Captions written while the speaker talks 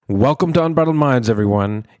Welcome to Unbridled Minds,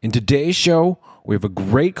 everyone. In today's show, we have a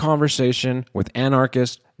great conversation with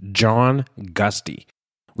anarchist John Gusty.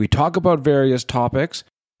 We talk about various topics,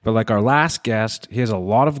 but like our last guest, he has a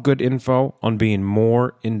lot of good info on being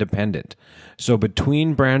more independent. So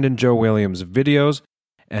between Brandon Joe Williams' videos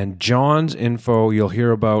and John's info you'll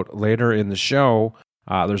hear about later in the show,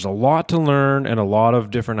 there's a lot to learn and a lot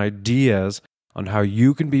of different ideas on how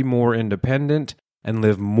you can be more independent and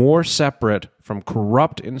live more separate from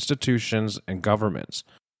corrupt institutions and governments.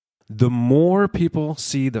 The more people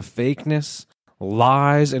see the fakeness,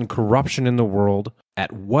 lies, and corruption in the world,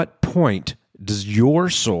 at what point does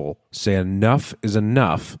your soul say enough is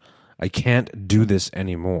enough, I can't do this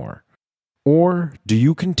anymore? Or do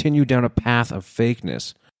you continue down a path of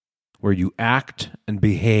fakeness where you act and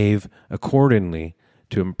behave accordingly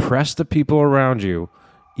to impress the people around you,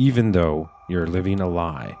 even though you're living a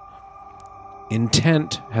lie?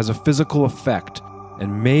 Intent has a physical effect,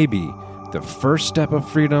 and maybe the first step of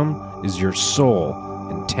freedom is your soul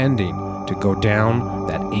intending to go down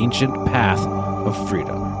that ancient path of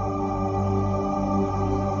freedom.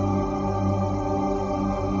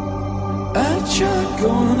 I tried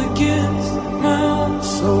going against my own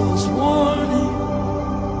soul's warning,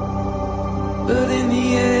 but in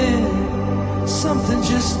the end, something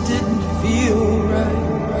just didn't feel right.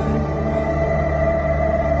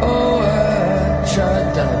 Oh, I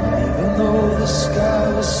tried diving even though the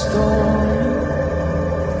sky was stormy.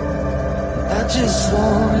 I just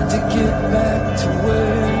wanted to get back to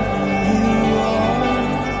where you are.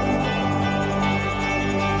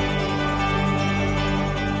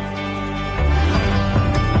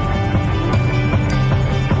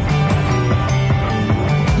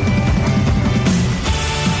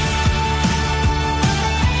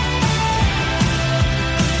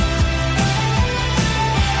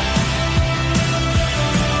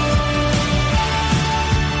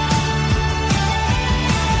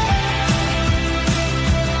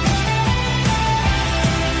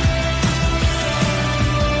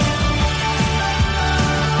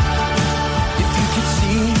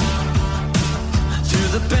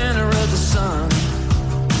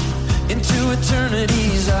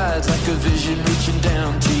 Eternity's eyes, like a vision reaching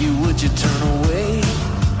down to you, would you turn away?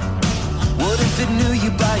 What if it knew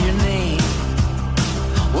you by your name?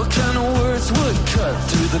 What kind of words would cut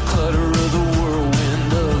through the clutter of the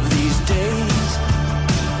whirlwind of these days?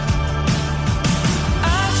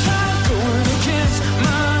 I tried going against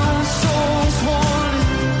my own soul's warning,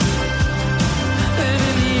 and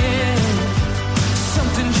in the end,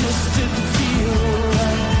 something just didn't feel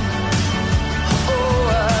right.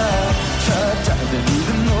 And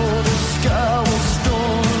even though the sky was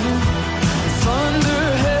storming, thunder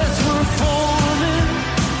heads were forming,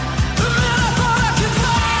 but man, I thought I could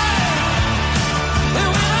fly.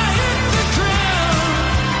 And when I hit the ground,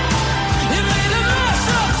 it made a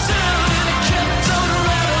messed up sound, and it kept on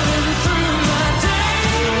rattling through my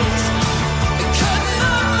days, and cutting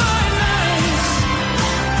up my nights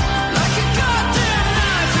like a goddamn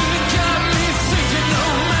knife. And it got me thinking,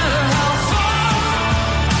 no matter how far,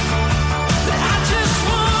 I just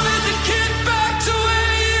wanted to get back to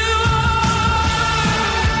where you are.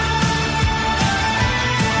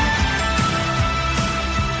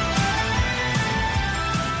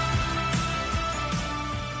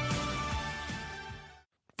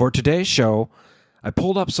 For today's show, I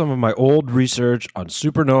pulled up some of my old research on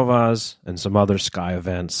supernovas and some other sky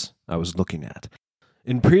events I was looking at.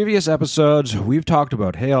 In previous episodes, we've talked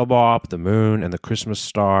about Hale-Bopp, the moon, and the Christmas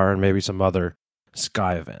star, and maybe some other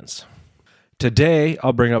sky events. Today,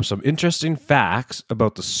 I'll bring up some interesting facts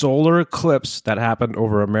about the solar eclipse that happened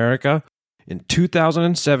over America in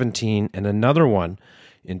 2017 and another one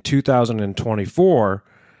in 2024,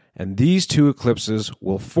 and these two eclipses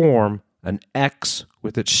will form an X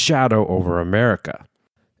with its shadow over America.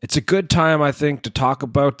 It's a good time, I think, to talk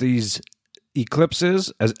about these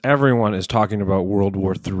eclipses as everyone is talking about World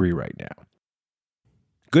War III right now.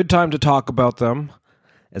 Good time to talk about them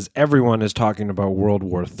as everyone is talking about World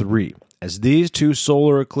War III, as these two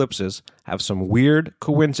solar eclipses have some weird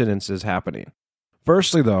coincidences happening.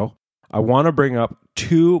 Firstly, though, I want to bring up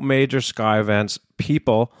two major sky events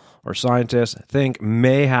people or scientists think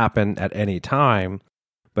may happen at any time,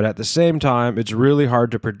 but at the same time, it's really hard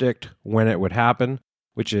to predict when it would happen,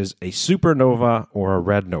 which is a supernova or a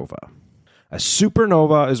red nova. A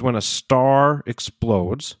supernova is when a star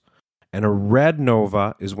explodes, and a red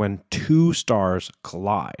nova is when two stars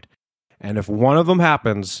collide. And if one of them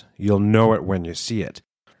happens, you'll know it when you see it.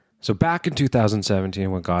 So back in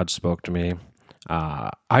 2017, when God spoke to me,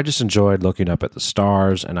 I just enjoyed looking up at the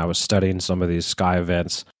stars, and I was studying some of these sky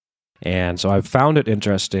events. And so I found it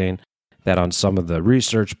interesting that on some of the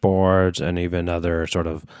research boards and even other sort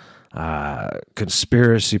of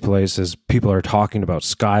conspiracy places, people are talking about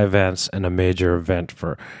sky events and a major event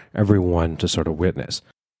for everyone to sort of witness.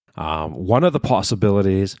 One of the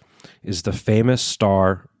possibilities is the famous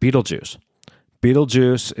star Betelgeuse.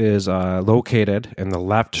 Betelgeuse is located in the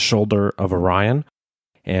left shoulder of Orion,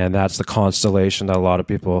 and that's the constellation that a lot of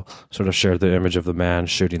people sort of share the image of the man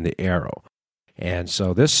shooting the arrow. And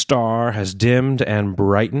so this star has dimmed and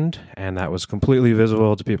brightened, and that was completely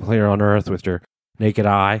visible to people here on Earth with your naked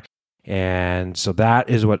eye. And so that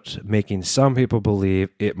is what's making some people believe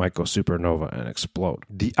it might go supernova and explode.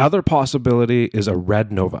 The other possibility is a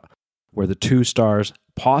red nova, where the two stars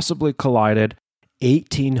possibly collided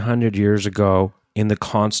 1,800 years ago in the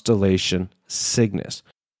constellation Cygnus,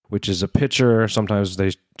 which is a picture. Sometimes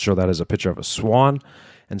they show that as a picture of a swan,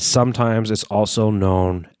 and sometimes it's also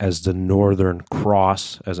known as the Northern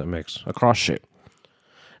Cross, as it makes a cross shape.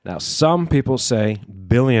 Now, some people say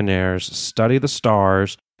billionaires study the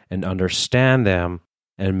stars and understand them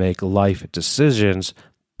and make life decisions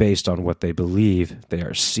based on what they believe they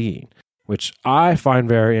are seeing, which I find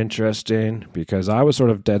very interesting because I was sort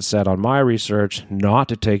of dead set on my research not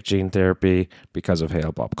to take gene therapy because of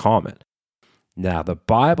Hale-Bopp Comet. Now, the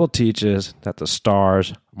Bible teaches that the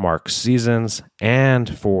stars mark seasons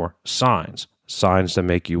and for signs that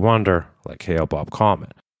make you wonder, like Hale-Bopp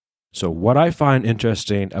Comet. So what I find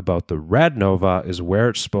interesting about the red nova is where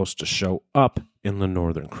it's supposed to show up in the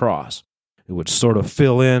Northern Cross. It would sort of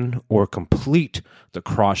fill in or complete the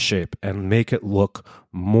cross shape and make it look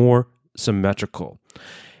more symmetrical.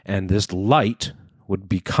 And this light would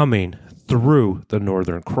be coming through the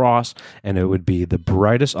Northern Cross, and it would be the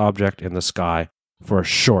brightest object in the sky for a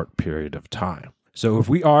short period of time. So if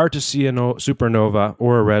we are to see a supernova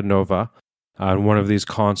or a red nova on one of these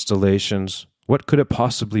constellations, what could it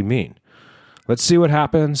possibly mean? Let's see what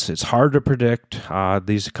happens. It's hard to predict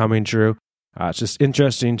these coming true. It's just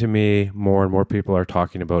interesting to me. More and more people are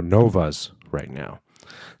talking about novas right now.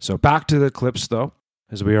 So back to the eclipse, though,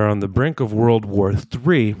 as we are on the brink of World War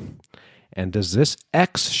III. And does this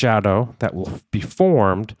X shadow that will be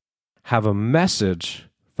formed have a message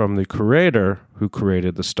from the creator who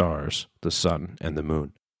created the stars, the sun, and the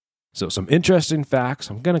moon? So some interesting facts.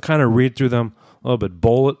 I'm going to kind of read through them a little bit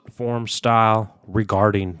bullet form style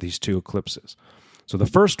regarding these two eclipses. So the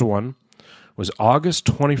first one was August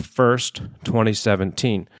 21st,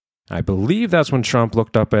 2017. I believe that's when Trump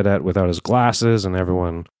looked up at it without his glasses and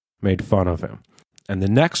everyone made fun of him. And the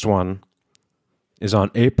next one is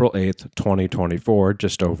on April 8th, 2024,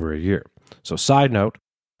 just over a year. So side note,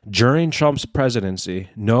 during Trump's presidency,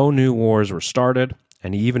 no new wars were started,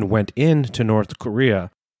 and he even went into North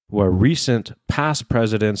Korea, where recent past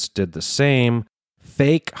presidents did the same,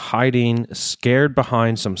 fake hiding, scared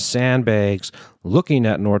behind some sandbags, looking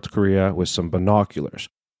at North Korea with some binoculars,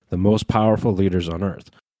 the most powerful leaders on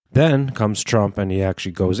earth. Then comes Trump, and he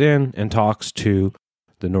actually goes in and talks to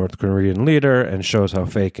the North Korean leader and shows how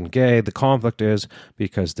fake and gay the conflict is,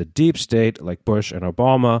 because the deep state, like Bush and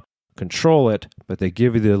Obama, control it, but they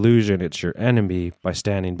give you the illusion it's your enemy by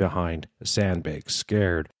standing behind a sandbag,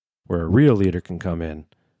 scared, where a real leader can come in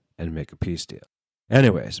and make a peace deal.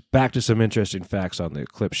 Anyways, back to some interesting facts on the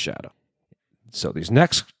eclipse shadow. So these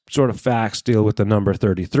next sort of facts deal with the number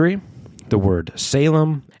 33, the word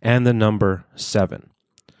Salem, and the number 7.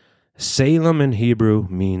 Salem in Hebrew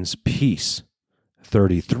means peace.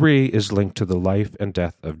 33 is linked to the life and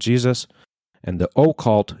death of Jesus, and the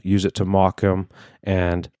occult use it to mock him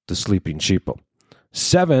and the sleeping sheeple.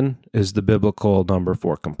 7 is the biblical number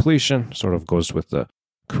for completion, sort of goes with the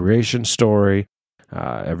creation story.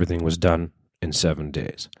 Everything was done in 7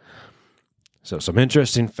 days. So some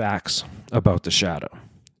interesting facts about the shadow.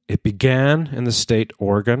 It began in the state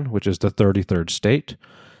Oregon, which is the 33rd state.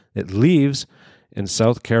 It leaves in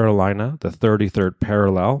South Carolina, the 33rd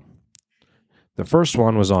parallel. The first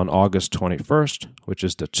one was on August 21st, which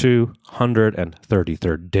is the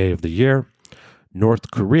 233rd day of the year.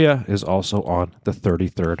 North Korea is also on the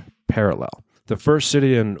 33rd parallel. The first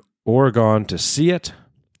city in Oregon to see it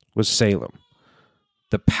was Salem.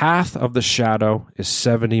 The path of the shadow is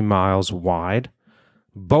 70 miles wide.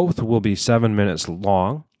 Both will be 7 minutes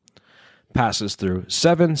long. Passes through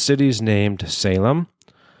 7 cities named Salem.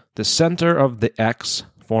 The center of the X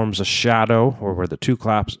forms a shadow, or where the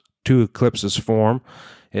two eclipses form.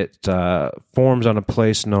 It forms on a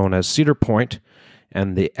place known as Cedar Point,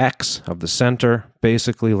 and the X of the center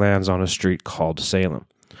basically lands on a street called Salem.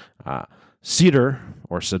 Cedar,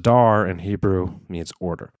 or Cedar in Hebrew, means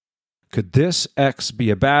order. Could this X be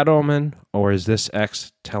a bad omen, or is this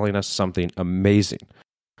X telling us something amazing?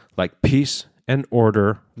 Like peace and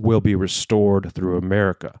order will be restored through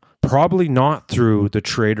America, Probably not through the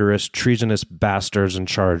traitorous, treasonous bastards in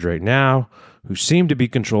charge right now, who seem to be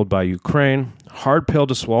controlled by Ukraine. Hard pill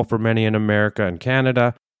to swallow for many in America and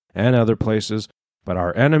Canada and other places. But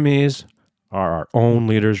our enemies are our own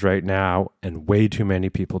leaders right now, and way too many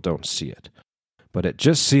people don't see it. But it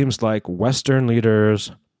just seems like Western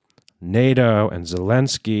leaders, NATO, and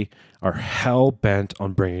Zelensky are hell-bent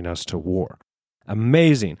on bringing us to war.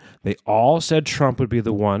 Amazing. They all said Trump would be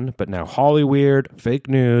the one, but now Hollywood, fake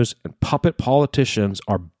news, and puppet politicians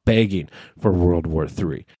are begging for World War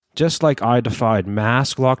III. Just like I defied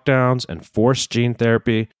mask lockdowns and forced gene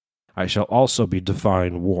therapy, I shall also be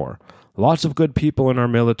defying war. Lots of good people in our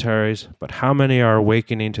militaries, but how many are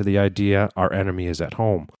awakening to the idea our enemy is at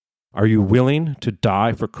home? Are you willing to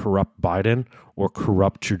die for corrupt Biden or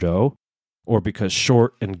corrupt Trudeau? Or because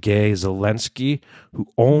short and gay Zelensky, who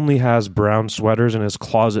only has brown sweaters in his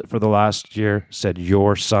closet for the last year, said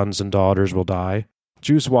your sons and daughters will die?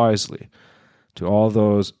 Choose wisely. To all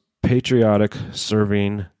those patriotic,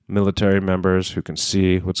 serving military members who can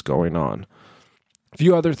see what's going on. A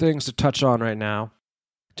few other things to touch on right now.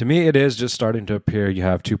 To me, it is just starting to appear you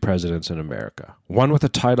have two presidents in America. One with a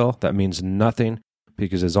title that means nothing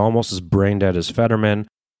because it's almost as brain dead as Fetterman,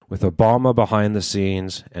 with Obama behind the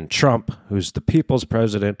scenes, and Trump, who's the people's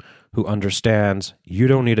president, who understands you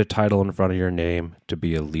don't need a title in front of your name to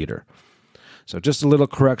be a leader. So just a little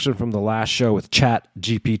correction from the last show with Chat,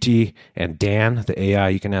 GPT, and Dan, the AI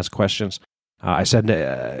you can ask questions. I said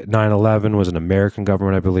 9/11 was an American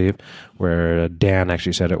government, I believe, where Dan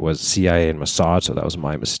actually said it was CIA and Mossad, so that was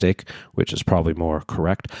my mistake, which is probably more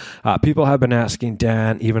correct. People have been asking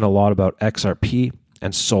Dan even a lot about XRP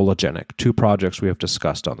and Sologenic, two projects we have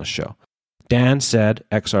discussed on the show. Dan said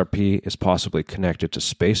XRP is possibly connected to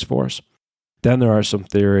Space Force. Then there are some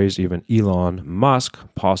theories, even Elon Musk,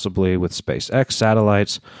 possibly with SpaceX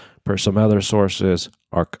satellites, per some other sources,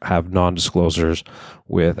 have non-disclosures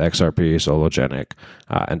with XRP, Sologenic,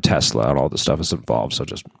 and Tesla, and all this stuff is involved. So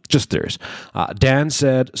just theories. Dan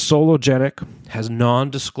said Sologenic has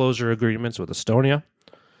non-disclosure agreements with Estonia,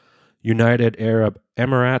 United Arab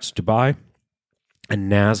Emirates, Dubai, and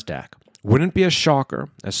NASDAQ. Wouldn't be a shocker,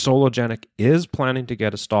 as Sologenic is planning to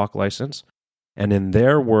get a stock license, and in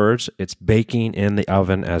their words, it's baking in the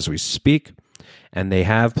oven as we speak, and they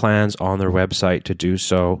have plans on their website to do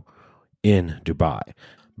so in Dubai.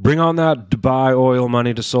 Bring on that Dubai oil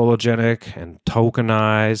money to Sologenic and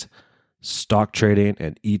tokenize stock trading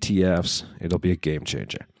and ETFs. It'll be a game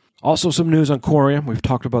changer. Also, some news on Corium. We've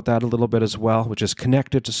talked about that a little bit as well, which is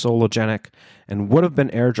connected to Sologenic and would have been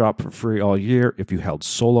airdropped for free all year if you held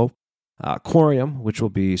Solo. Corium, which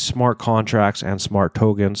will be smart contracts and smart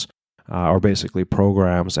tokens, are basically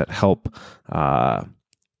programs that help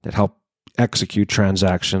execute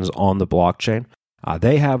transactions on the blockchain.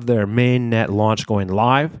 They have their main net launch going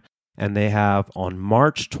live, and they have on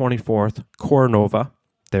March 24th, Core Nova.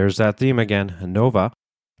 There's that theme again, Nova.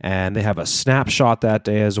 And they have a snapshot that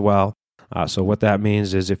day as well. So what that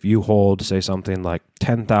means is if you hold, say, something like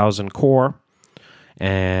 10,000 core,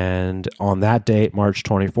 and on that date, March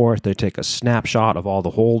 24th, they take a snapshot of all the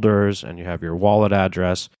holders, and you have your wallet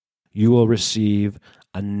address, you will receive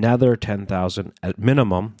another 10,000 at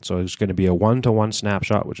minimum. So it's going to be a one-to-one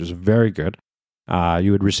snapshot, which is very good.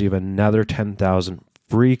 You would receive another 10,000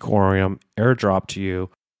 free Corium airdrop to you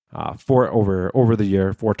over the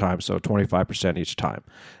year 4 times, so 25% each time.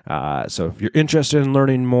 So if you're interested in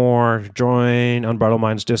learning more, join Unbridled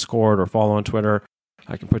Minds Discord or follow on Twitter.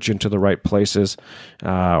 I can put you into the right places,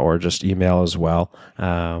 or just email as well.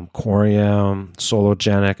 Corium,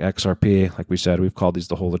 Sologenic, XRP, like we said, we've called these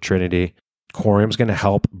the Holy Trinity. Corium's going to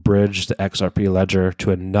help bridge the XRP ledger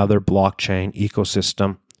to another blockchain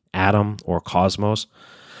ecosystem, Atom or Cosmos.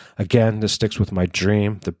 Again, this sticks with my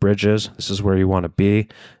dream, the bridges. This is where you want to be,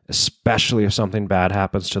 especially if something bad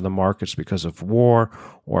happens to the markets because of war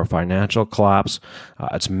or financial collapse.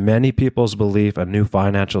 It's many people's belief a new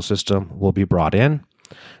financial system will be brought in,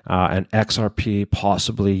 and XRP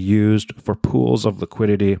possibly used for pools of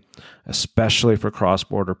liquidity, especially for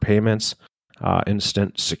cross-border payments,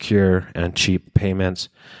 instant, secure, and cheap payments.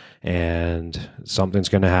 And something's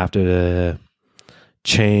going to have to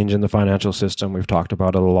change in the financial system. We've talked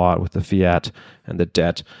about it a lot with the fiat and the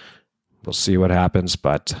debt. We'll see what happens,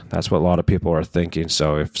 but that's what a lot of people are thinking.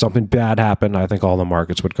 So if something bad happened, I think all the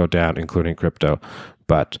markets would go down, including crypto,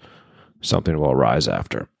 but something will rise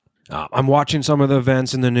after. I'm watching some of the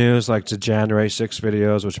events in the news, like the January 6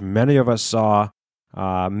 videos, which many of us saw.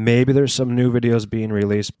 Maybe there's some new videos being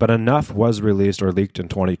released, but enough was released or leaked in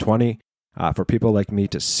 2020 for people like me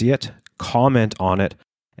to see it, comment on it,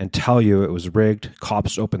 and tell you it was rigged.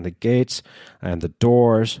 Cops opened the gates and the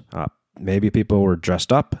doors. maybe people were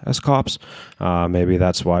dressed up as cops. Maybe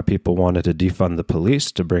that's why people wanted to defund the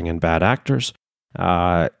police to bring in bad actors.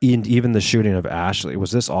 Even the shooting of Ashley,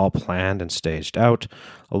 was this all planned and staged out?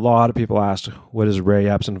 A lot of people asked, what is Ray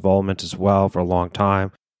Epps' involvement as well for a long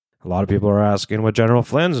time? A lot of people are asking what General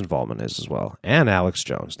Flynn's involvement is as well, and Alex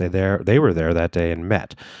Jones. They were there that day and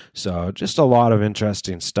met. So just a lot of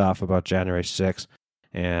interesting stuff about January 6th.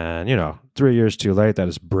 And, 3 years too late, that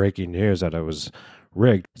is breaking news that it was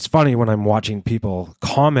rigged. It's funny when I'm watching people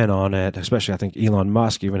comment on it, especially I think Elon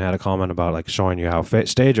Musk even had a comment about like showing you how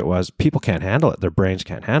staged it was. People can't handle it. Their brains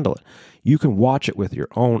can't handle it. You can watch it with your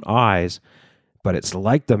own eyes, but it's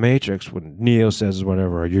like the Matrix when Neo says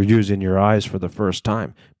whatever, you're using your eyes for the first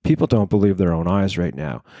time. People don't believe their own eyes right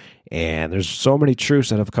now. And there's so many truths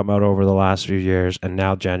that have come out over the last few years, and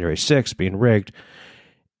now January 6th being rigged,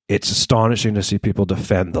 it's astonishing to see people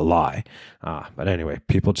defend the lie. But anyway,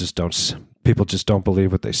 people just don't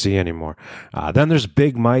believe what they see anymore. Then there's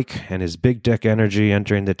Big Mike and his big dick energy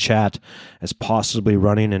entering the chat as possibly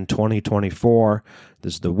running in 2024.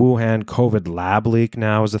 There's the Wuhan COVID lab leak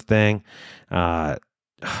now is a thing.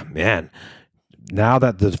 Man, now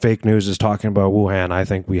that the fake news is talking about Wuhan, I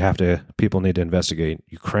think people need to investigate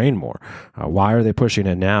Ukraine more. Why are they pushing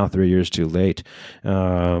it now, 3 years too late?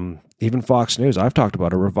 Even Fox News, I've talked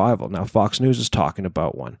about a revival. Now Fox News is talking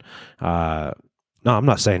about one. No, I'm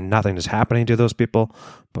not saying nothing is happening to those people,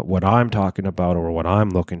 but what I'm talking about or what I'm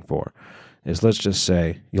looking for is, let's just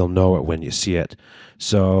say, you'll know it when you see it.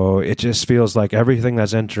 So it just feels like everything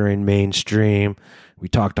that's entering mainstream. I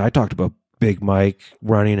talked about Big Mike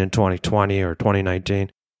running in 2020 or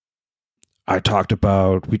 2019. I talked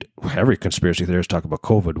about, every conspiracy theorist talk about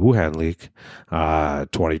COVID, Wuhan leak,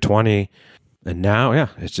 2020. And now,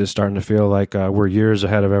 it's just starting to feel like we're years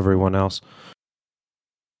ahead of everyone else.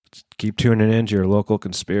 Keep tuning in to your local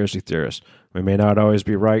conspiracy theorists. We may not always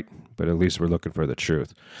be right, but at least we're looking for the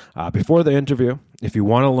truth. Before the interview, if you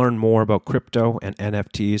want to learn more about crypto and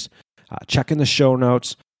NFTs, check in the show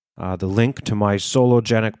notes. The link to my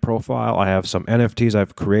Sologenic profile. I have some NFTs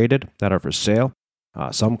I've created that are for sale.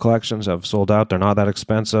 Some collections have sold out. They're not that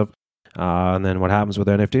expensive. And then what happens with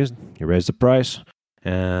NFTs? You raise the price.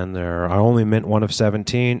 And I only mint one of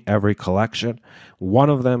 17 every collection. One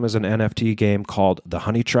of them is an NFT game called The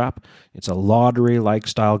Honey Trap. It's a lottery-like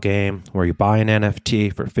style game where you buy an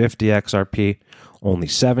NFT for 50 XRP, only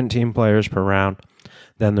 17 players per round.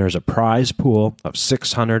 Then there's a prize pool of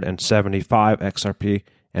 675 XRP,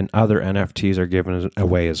 and other NFTs are given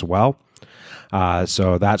away as well.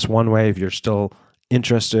 So that's one way. If you're still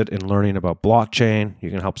interested in learning about blockchain, you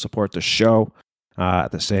can help support the show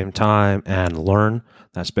at the same time and learn.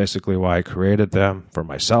 That's basically why I created them, for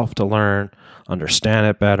myself to learn, understand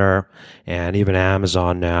it better. And even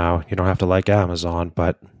Amazon now, you don't have to like Amazon,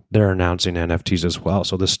 but they're announcing NFTs as well.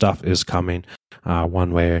 So this stuff is coming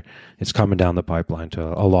one way. It's coming down the pipeline to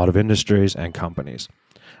a lot of industries and companies.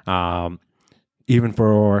 Even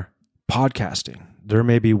for podcasting, there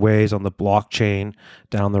may be ways on the blockchain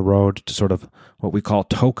down the road to sort of what we call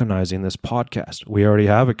tokenizing this podcast. We already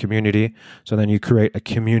have a community, so then you create a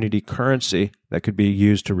community currency that could be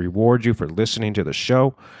used to reward you for listening to the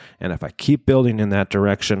show. And if I keep building in that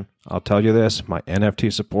direction, I'll tell you this, my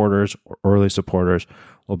NFT supporters or early supporters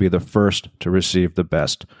will be the first to receive the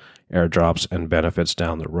best airdrops and benefits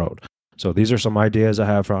down the road. So these are some ideas I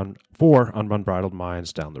have for Unbridled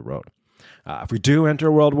Minds down the road. If we do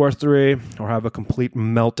enter World War III or have a complete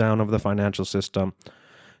meltdown of the financial system,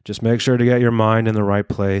 just make sure to get your mind in the right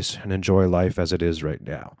place and enjoy life as it is right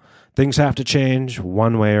now. Things have to change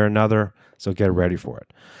one way or another, so get ready for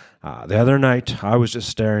it. The other night, I was just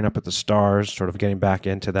staring up at the stars, sort of getting back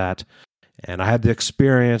into that, and I had the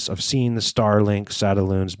experience of seeing the Starlink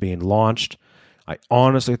satelloons being launched. I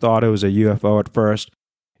honestly thought it was a UFO at first.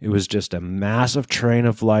 It was just a massive train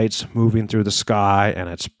of lights moving through the sky, and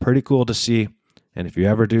it's pretty cool to see. And if you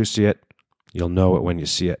ever do see it, you'll know it when you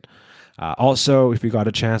see it. Also, if you got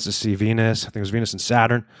a chance to see Venus, I think it was Venus and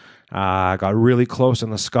Saturn, got really close in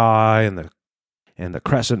the sky, and the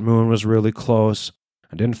crescent moon was really close.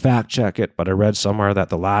 I didn't fact check it, but I read somewhere that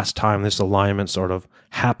the last time this alignment sort of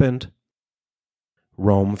happened,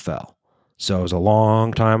 Rome fell. So it was a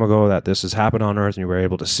long time ago that this has happened on Earth and you were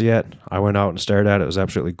able to see it. I went out and stared at it. It was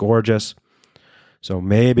absolutely gorgeous. So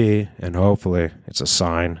maybe and hopefully it's a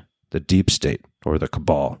sign the deep state or the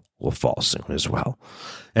cabal will fall soon as well.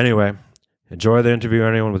 Anyway, enjoy the interview,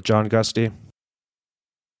 anyone, with John Gusty.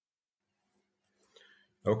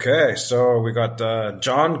 Okay, so we got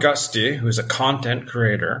John Gusty, who's a content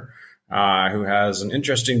creator, who has an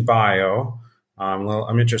interesting bio.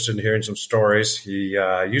 I'm interested in hearing some stories. He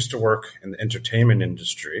used to work in the entertainment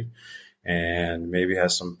industry. and maybe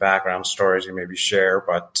has some background stories he maybe share.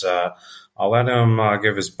 But I'll let him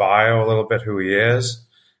give his bio a little bit, who he is.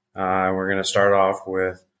 We're going to start off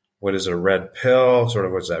with what is a red pill, sort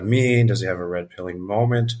of what does that mean? Does he have a red pilling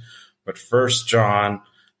moment? But first, John,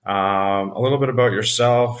 a little bit about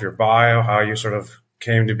yourself, your bio, how you sort of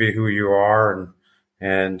came to be who you are,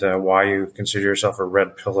 and why you consider yourself a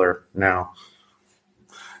red pillar now.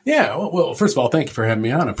 Yeah. Well, first of all, thank you for having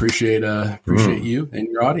me on. I appreciate you and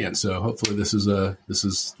your audience. So hopefully this is a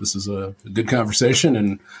good conversation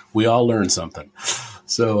and we all learn something.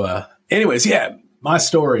 So, anyways, yeah, my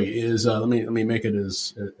story is, let me make it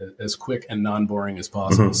as quick and non-boring as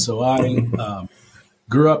possible. So I,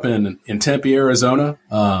 grew up in Tempe, Arizona.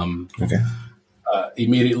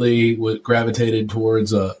 Immediately gravitated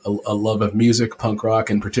towards a love of music, punk rock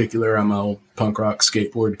in particular. I'm an old punk rock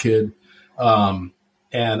skateboard kid.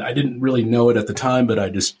 And I didn't really know it at the time, but I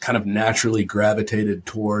just kind of naturally gravitated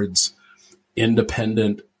towards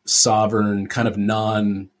independent, sovereign, kind of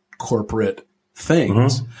non-corporate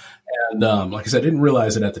things. And like I said, I didn't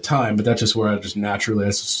realize it at the time, but that's just where I just naturally,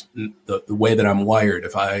 that's the way that I'm wired.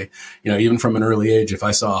 If I, even from an early age, if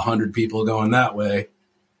I saw 100 people going that way,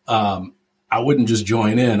 I wouldn't just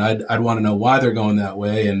join in. I'd want to know why they're going that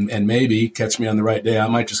way, and maybe catch me on the right day, I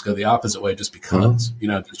might just go the opposite way just because,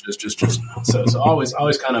 just so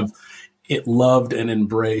always kind of it loved and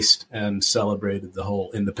embraced and celebrated the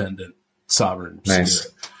whole independent sovereign spirit.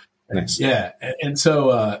 Nice. Yeah. And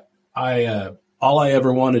so, all I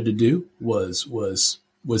ever wanted to do was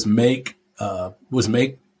make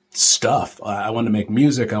stuff. I wanted to make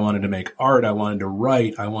music. I wanted to make art. I wanted to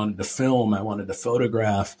write. I wanted to film. I wanted to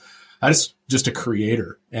photograph. I just a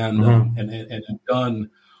creator and I've done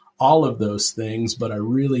all of those things, but I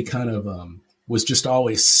really kind of, was just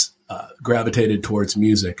always, gravitated towards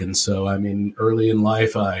music. And so, I mean, early in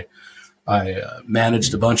life, I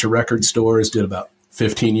managed a bunch of record stores, did about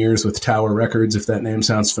 15 years with Tower Records, if that name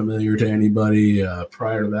sounds familiar to anybody.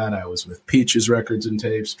 Prior to that, I was with Peaches Records and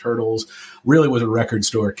Tapes, Turtles, really was a record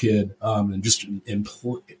store kid, and just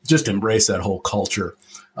embrace that whole culture.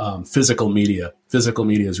 Physical media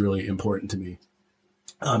is really important to me.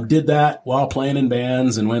 Did that while playing in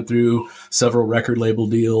bands and went through several record label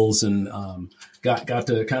deals and got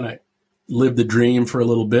to kind of live the dream for a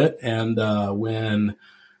little bit. And when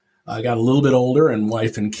I got a little bit older and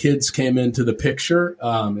wife and kids came into the picture,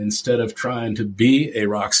 instead of trying to be a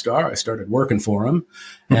rock star, I started working for them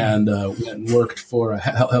and went and worked for,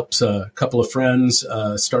 helped a couple of friends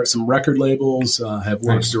start some record labels, have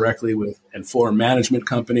worked directly with and for management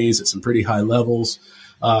companies at some pretty high levels.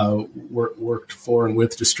 Worked for and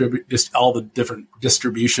with just all the different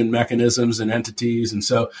distribution mechanisms and entities. And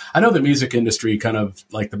so I know the music industry kind of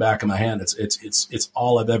like the back of my hand. It's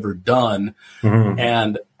all I've ever done.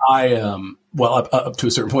 And I, up to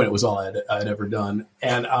a certain point, it was all I'd ever done.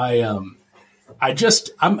 And I'm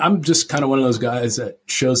just kind of one of those guys that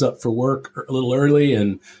shows up for work a little early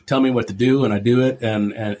and tell me what to do, and I do it,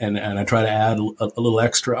 and I try to add a little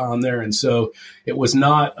extra on there. And so it was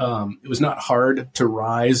not hard to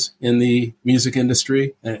rise in the music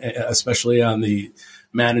industry, especially on the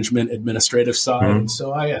management administrative side. And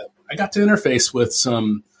so I got to interface with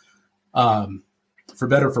some, for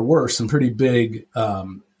better or for worse, some pretty big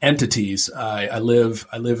entities. I live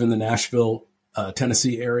in the Nashville,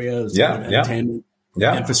 Tennessee area. Entertainment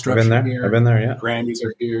infrastructure here. I've been there. Yeah, Grammys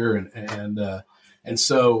are here, and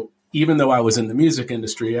so even though I was in the music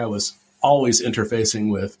industry, I was always interfacing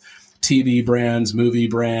with TV brands, movie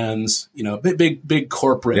brands, big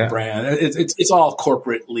corporate brand. It's all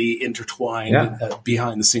corporately intertwined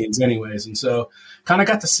behind the scenes, anyways. And so, kind of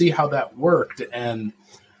got to see how that worked, and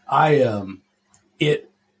it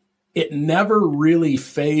never really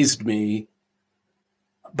fazed me.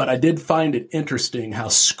 But I did find it interesting how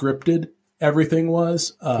scripted everything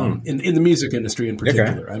was in the music industry in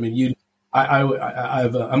particular. Okay. I mean,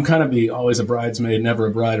 I'm kind of always a bridesmaid, never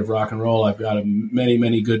a bride of rock and roll. I've got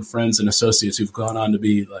many good friends and associates who've gone on to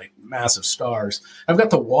be like massive stars. I've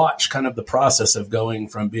got to watch kind of the process of going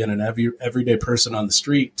from being an everyday person on the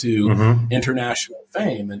street to international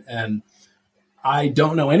fame, and I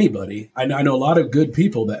don't know anybody. I know a lot of good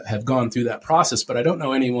people that have gone through that process, but I don't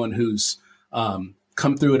know anyone who's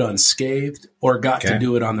come through it unscathed or got to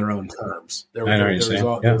do it on their own terms. There's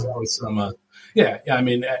always some, I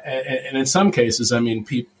mean, and in some cases, I mean,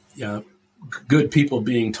 good people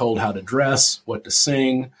being told how to dress, what to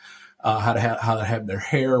sing, how to have their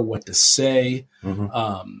hair, what to say,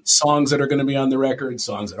 songs that are going to be on the record,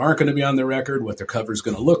 songs that aren't going to be on the record, what their cover is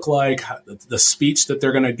going to look like, the speech that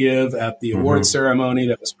they're going to give at the award ceremony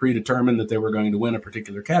that was predetermined that they were going to win a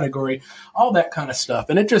particular category, all that kind of stuff.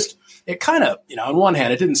 And it kind of, on one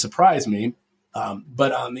hand, it didn't surprise me.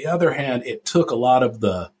 But on the other hand, it took a lot of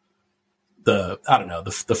the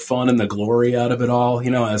fun and the glory out of it all.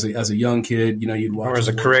 As a young kid, you'd watch. Or as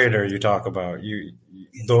a creator, you talk about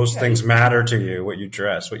those things matter to you, what you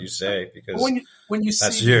dress, what you say, because when you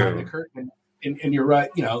that's see you. behind the curtain, and you're right,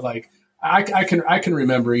 like I can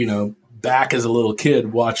remember, back as a little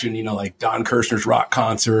kid watching, like Don Kirshner's rock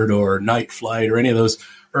concert or Night Flight or any of those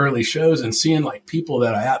early shows and seeing like people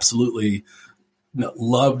that I absolutely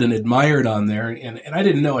loved and admired on there. And I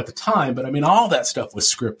didn't know at the time, but I mean, all that stuff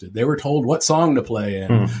was scripted. They were told what song to play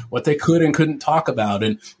and what they could and couldn't talk about.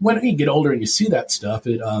 And when you get older and you see that stuff,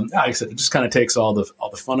 it, like I said, it just kind of takes all the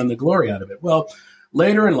fun and the glory out of it. Well,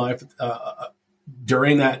 later in life,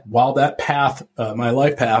 while that path, my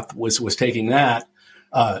life path was taking that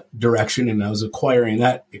direction and I was acquiring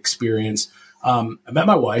that experience, I met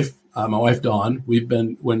my wife, Dawn.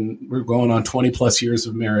 When we're going on 20 plus years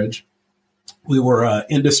of marriage. We were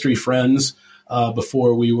industry friends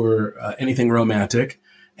before we were anything romantic.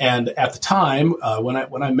 And at the time, when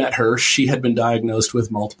I met her, she had been diagnosed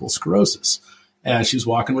with multiple sclerosis, and she was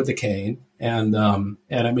walking with a cane. And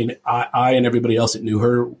I mean, I and everybody else that knew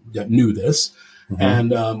her knew this.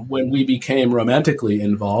 And when we became romantically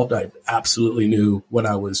involved, I absolutely knew what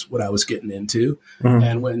I was getting into.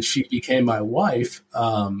 And when she became my wife,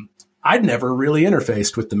 I'd never really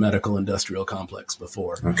interfaced with the medical industrial complex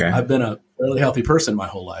before. Okay. I've been a fairly healthy person my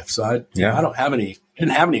whole life. So I didn't have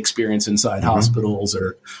any experience inside hospitals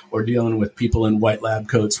or dealing with people in white lab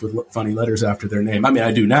coats with funny letters after their name. I mean,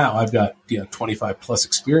 I do now. I've got 25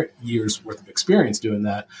 plus years worth of experience doing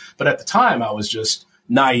that. But at the time, I was just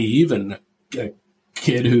naive and a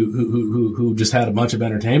kid who just had a bunch of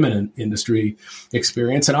entertainment and industry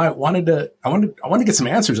experience. And I wanted to get some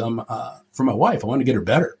answers from my wife. I wanted to get her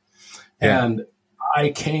better. Yeah. And I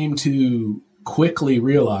came to quickly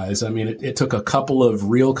realize, I mean, it took a couple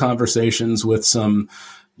of real conversations with some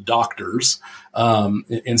doctors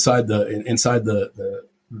inside the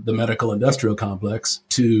medical industrial complex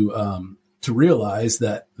to realize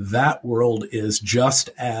that world is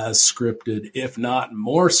just as scripted, if not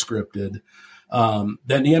more scripted, than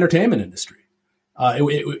the entertainment industry.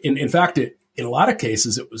 In fact, in a lot of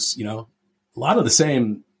cases, it was, a lot of the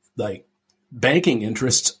same, like, banking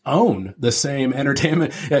interests own the same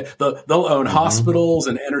entertainment. They'll own hospitals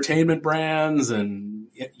and entertainment brands and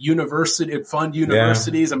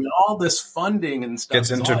universities. I mean, all this funding and stuff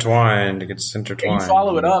gets intertwined. You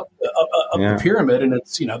follow it up the pyramid, and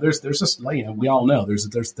it's there's just we all know there's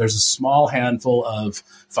a small handful of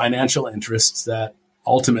financial interests that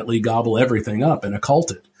ultimately gobble everything up and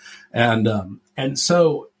occult it, and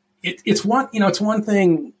so it's one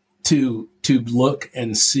thing to look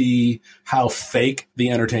and see how fake the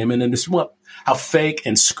entertainment industry, how fake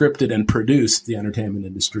and scripted and produced the entertainment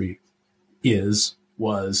industry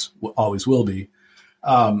always will be.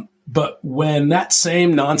 But when that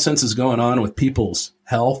same nonsense is going on with people's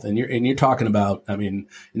health, and you're talking about, I mean,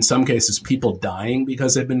 in some cases, people dying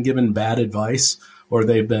because they've been given bad advice or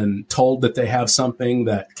they've been told that they have something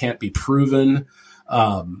that can't be proven.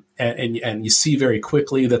 And you see very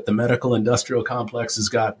quickly that the medical industrial complex has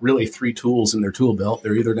got really three tools in their tool belt.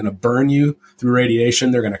 They're either going to burn you through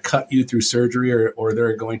radiation, they're going to cut you through surgery, or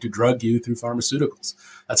they're going to drug you through pharmaceuticals.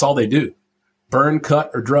 That's all they do. Burn,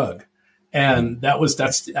 cut, or drug. And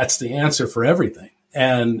that's the answer for everything.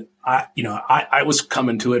 And I was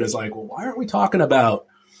coming to it as like, well, why aren't we talking about,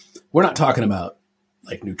 we're not talking about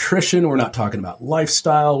like nutrition. We're not talking about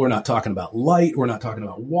lifestyle. We're not talking about light. We're not talking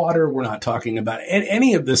about water. We're not talking about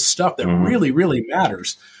any of this stuff that really, really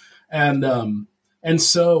matters. And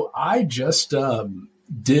so I just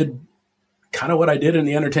did kind of what I did in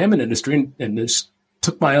the entertainment industry and just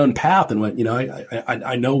took my own path and went,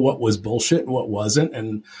 I know what was bullshit and what wasn't.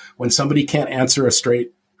 And when somebody can't answer a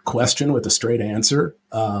straight question with a straight answer,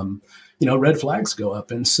 red flags go up.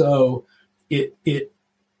 And so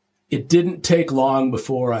it didn't take long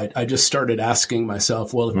before I just started asking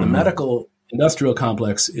myself, well, if the medical industrial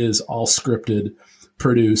complex is all scripted,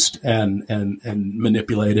 produced, and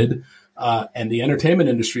manipulated, and the entertainment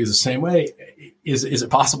industry is the same way, is it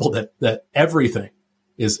possible that everything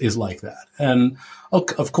is like that? And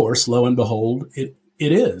of course, lo and behold, it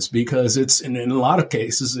is, because it's in a lot of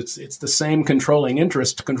cases it's the same controlling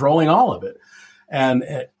interest controlling all of it, and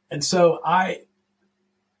so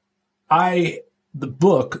the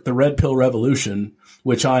book, The Red Pill Revolution,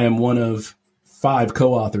 which I am one of 5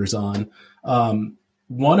 co-authors on.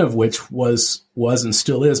 One of which was and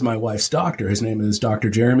still is my wife's doctor. His name is Dr.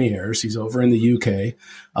 Jeremy Ayres. He's over in the UK.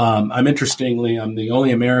 I'm the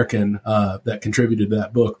only American that contributed to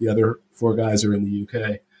that book. The other 4 guys are in the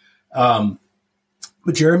UK.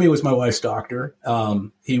 But Jeremy was my wife's doctor.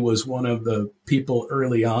 He was one of the people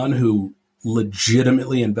early on who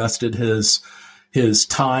legitimately invested his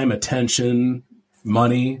time, attention,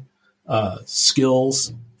 money,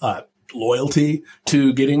 skills, loyalty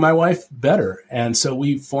to getting my wife better. And so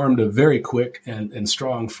we formed a very quick and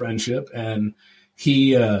strong friendship. And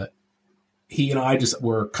he and I just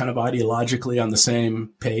were kind of ideologically on the same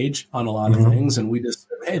page on a lot of things. And we just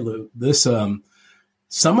said, hey, Lou, this,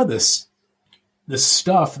 some of this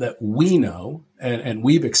stuff that we know and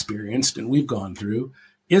we've experienced and we've gone through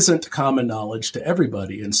isn't common knowledge to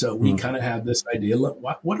everybody. And so we kind of had this idea,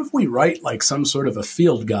 what if we write like some sort of a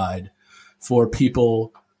field guide for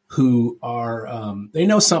people who are, they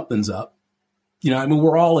know something's up. You know, I mean,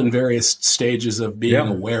 we're all in various stages of being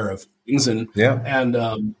aware of things, and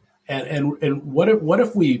what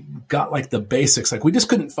if we got like the basics? Like we just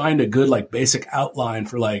couldn't find a good like basic outline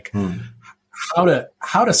for like how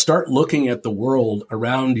to start looking at the world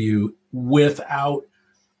around you without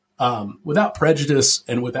prejudice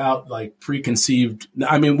and without like preconceived.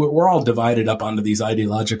 I mean, we're all divided up onto these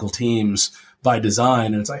ideological teams by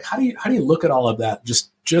design, and it's like how do you look at all of that just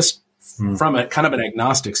from a kind of an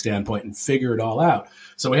agnostic standpoint and figure it all out?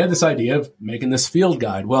 So we had this idea of making this field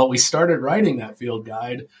guide. Well, we started writing that field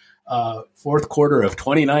guide fourth quarter of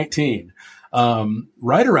 2019,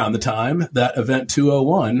 right around the time that Event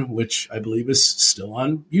 201, which I believe is still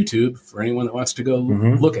on YouTube for anyone that wants to go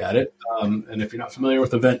look at it. And if you're not familiar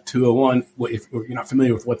with Event 201, if you're not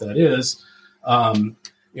familiar with what that is,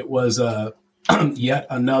 it was yet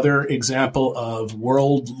another example of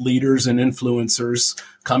world leaders and influencers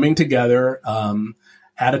coming together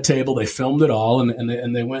at a table. They filmed it all,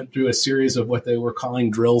 and they went through a series of what they were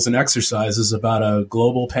calling drills and exercises about a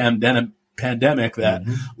global pandemic that,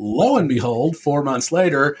 lo and behold, 4 months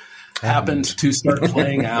later, happened to start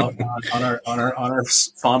playing out on our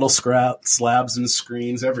fondle slabs and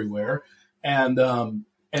screens everywhere. And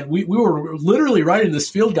we were literally writing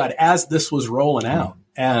this field guide as this was rolling out,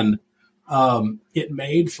 and it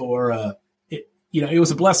made for it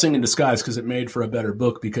was a blessing in disguise because it made for a better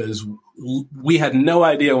book, because we had no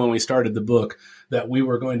idea when we started the book that we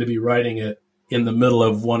were going to be writing it in the middle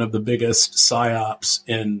of one of the biggest psyops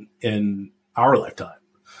in our lifetime.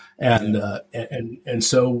 And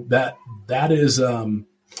so that is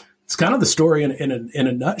it's kind of the story in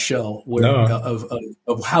a nutshell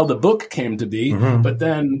of how the book came to be. But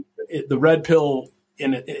then the Red Pill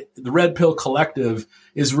the Red Pill Collective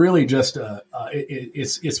is really just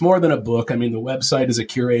it's more than a book. I mean, the website is a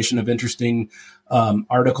curation of interesting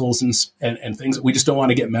articles and things. We just don't want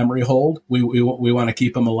to get memory hold. We want to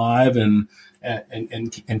keep them alive and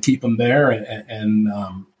keep them there.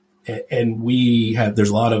 And we have, there's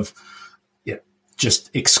a lot of just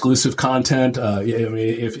exclusive content. I mean,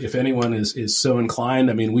 if anyone is so inclined,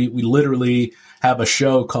 I mean, we literally have a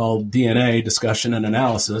show called DNA Discussion and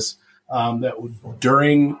Analysis. That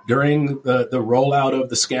during the rollout of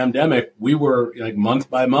the scamdemic, we were like month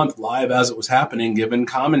by month live as it was happening, given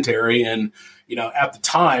commentary. And, at the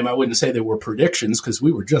time, I wouldn't say they were predictions because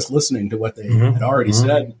we were just listening to what they had already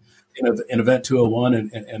said in Event 201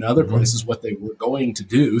 and other places, what they were going to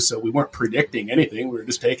do. So we weren't predicting anything. We were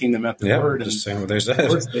just taking them at the word and saying what they said.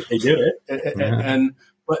 They did it.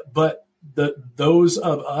 But those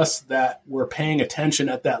of us that were paying attention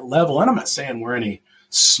at that level, and I'm not saying we're any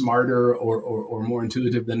smarter or more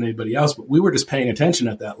intuitive than anybody else, but we were just paying attention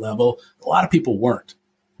at that level. A lot of people weren't.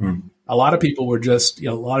 A lot of people were just,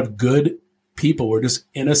 a lot of good people were just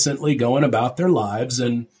innocently going about their lives.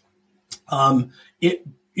 And it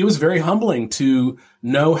was very humbling to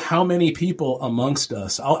know how many people amongst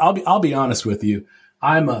us. I'll be honest with you.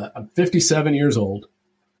 I'm 57 years old.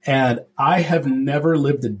 And I have never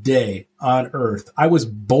lived a day on earth. I was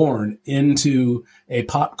born into a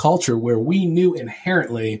pop culture where we knew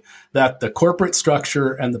inherently that the corporate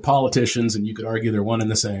structure and the politicians, and you could argue they're one and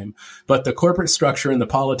the same, but the corporate structure and the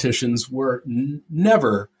politicians were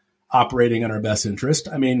never operating in our best interest.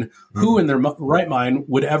 I mean, who in their right mind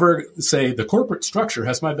would ever say the corporate structure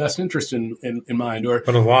has my best interest in mind?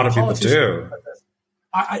 But a lot of people do.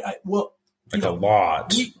 Well, a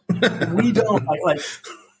lot. We don't like.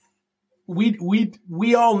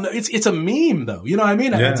 We all know it's a meme though. You know what I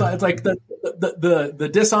mean? Yeah. It's like the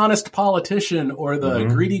dishonest politician or the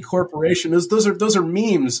greedy corporation. Those are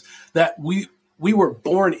memes that we were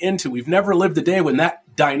born into. We've never lived a day when that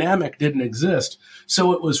dynamic didn't exist.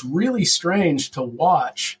 So it was really strange to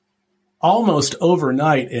watch almost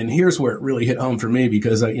overnight, and here's where it really hit home for me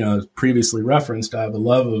because as previously referenced, I have a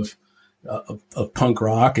love of punk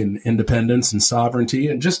rock and independence and sovereignty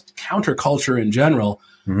and just counterculture in general.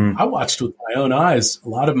 Mm-hmm. I watched with my own eyes a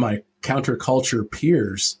lot of my counterculture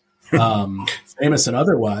peers, famous and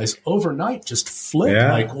otherwise, overnight just flip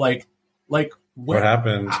like what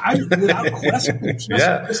happened? Without question,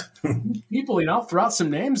 just people, I'll throw out some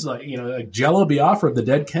names like Jello Biafra of the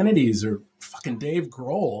Dead Kennedys or fucking Dave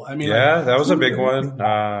Grohl. I mean, that was a big one.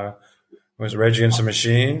 Was Rage Against the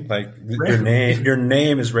Machine? Like your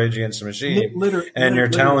name is Rage Against the Machine, and you're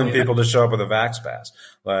telling people to show up with a Vax Pass.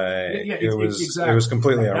 Like it was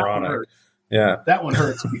completely ironic. Yeah, that one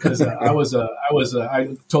hurts because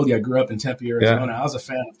I told you I grew up in Tempe, Arizona. I was a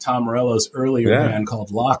fan of Tom Morello's earlier band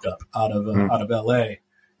called Lockup out of LA,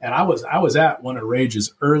 and I was at one of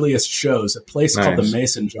Rage's earliest shows, a place called the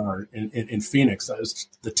Mason Jar in Phoenix. That was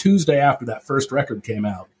the Tuesday after that first record came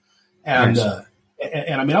out, and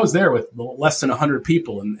I mean I was there with less than 100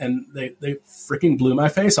 people, and they freaking blew my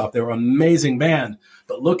face off. They were an amazing band,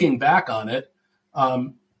 but looking back on it.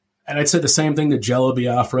 And I'd say the same thing to Jello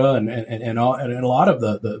Biafra and a lot of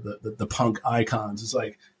the punk icons. It's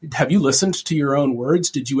like, have you listened to your own words?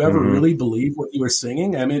 Did you ever really believe what you were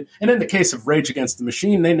singing? I mean, and in the case of Rage Against the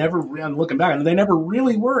Machine, they never, looking back, they never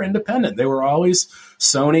really were independent. They were always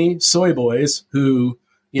Sony soy boys who,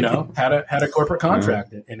 had a corporate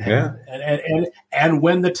contract and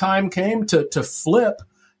when the time came to flip.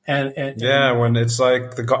 When it's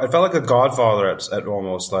like it felt like a Godfather at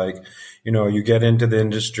almost like, you get into the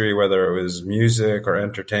industry, whether it was music or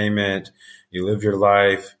entertainment, you live your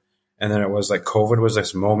life. And then it was like COVID was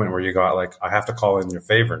this moment where you got like, I have to call in your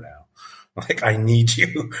favor now. Like, I need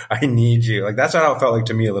you. I need you. Like, that's how it felt like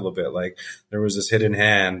to me a little bit. Like there was this hidden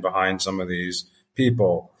hand behind some of these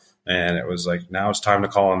people. And it was like, now it's time to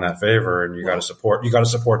call in that favor, and you got to support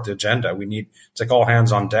the agenda. It's like all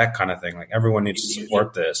hands on deck kind of thing. Like everyone needs to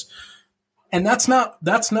support this. And that's not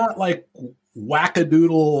like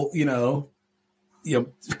wackadoodle,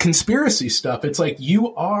 conspiracy stuff. It's like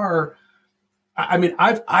you are, I mean,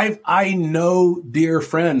 I know dear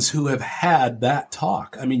friends who have had that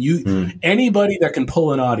talk. I mean, anybody that can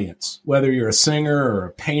pull an audience, whether you're a singer or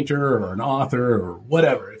a painter or an author or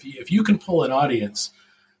whatever, if you can pull an audience,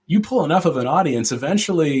 you pull enough of an audience,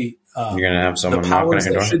 eventually you're going to have someone the powers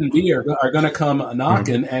knocking that shouldn't be are going to come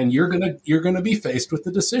knocking, and you're going to be faced with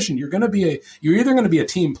the decision. You're either going to be a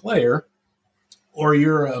team player, or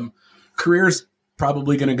your career's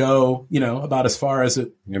probably going to go, about as far as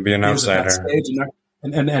it. You'll be an outsider,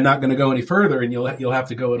 and not going to go any further, and you'll have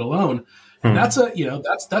to go it alone. And that's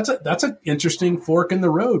an interesting fork in the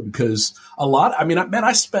road, because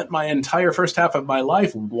I spent my entire first half of my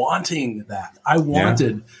life wanting that. I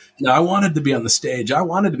wanted to be on the stage. I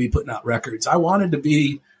wanted to be putting out records. I wanted to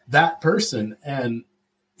be that person. And,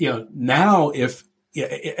 now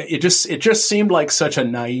it just seemed like such a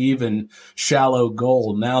naive and shallow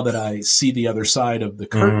goal now that I see the other side of the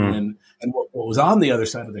curtain and what was on the other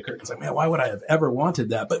side of the curtain. It's like, man, why would I have ever wanted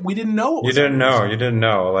that? But we didn't know. You didn't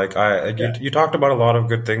know. Like you talked about a lot of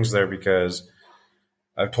good things there, because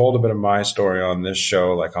I've told a bit of my story on this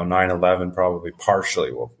show, like how 9/11 probably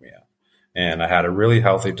partially woke me up. And I had a really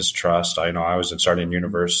healthy distrust. I know I was starting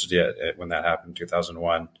university when that happened in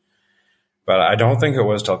 2001. But I don't think it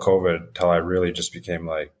was till COVID, till I really just became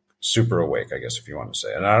like super awake, I guess, if you want to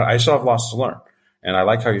say. And I still have lots to learn. And I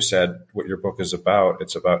like how you said what your book is about.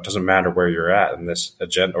 It doesn't matter where you're at in this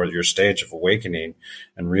agenda or your stage of awakening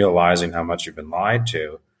and realizing how much you've been lied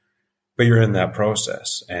to, but you're in that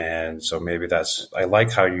process. And so maybe I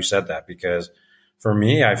like how you said that, because for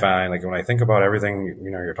me, I find like when I think about everything,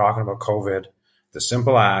 you're talking about COVID, the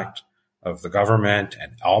simple act of the government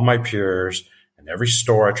and all my peers and every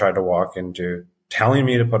store I tried to walk into telling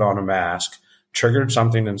me to put on a mask triggered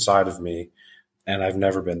something inside of me. And I've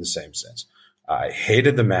never been the same since. I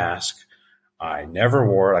hated the mask. I never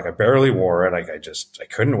wore it. Like I barely wore it. Like I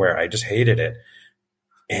couldn't wear it. I just hated it.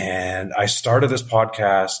 And I started this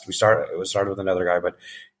podcast. It was started with another guy, but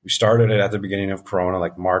we started it at the beginning of Corona,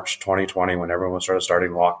 like March 2020, when everyone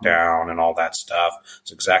starting lockdown and all that stuff.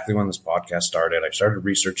 It's exactly when this podcast started. I started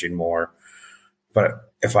researching more,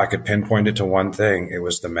 but if I could pinpoint it to one thing, it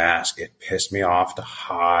was the mask. It pissed me off to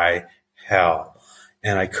high hell.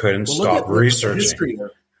 And I couldn't stop researching.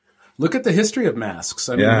 Look at the history of masks.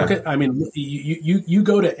 You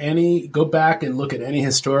go back and look at any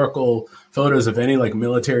historical photos of any like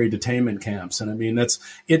military detainment camps. And I mean, it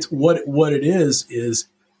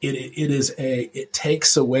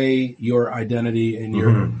takes away your identity and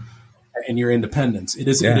your independence. It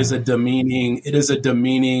is a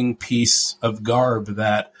demeaning piece of garb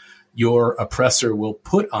that your oppressor will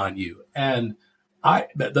put on you. And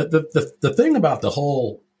the thing about the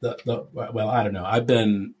whole, well, I don't know. I've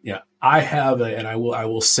been, I have, and I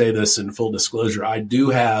will say this in full disclosure. I do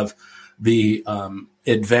have the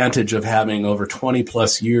advantage of having over 20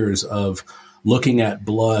 plus years of looking at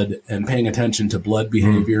blood and paying attention to blood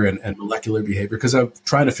behavior and molecular behavior, because I'm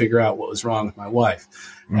trying to figure out what was wrong with my wife.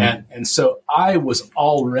 And so I was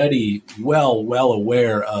already well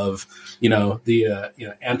aware of,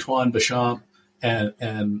 Antoine Béchamp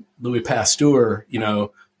and Louis Pasteur,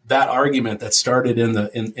 that argument that started in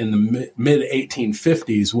the mid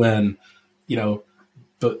 1850s when,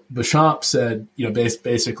 Béchamp said,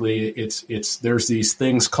 basically it's there's these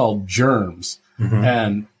things called germs,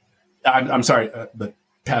 and I'm sorry, but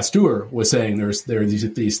Pasteur was saying there are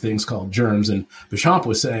these things called germs, and Béchamp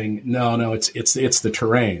was saying no, it's the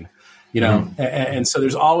terrain, and so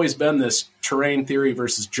there's always been this terrain theory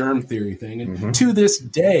versus germ theory thing, and to this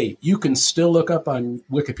day you can still look up on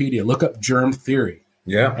Wikipedia, look up germ theory,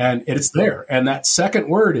 and it's there, and that second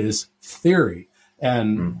word is theory.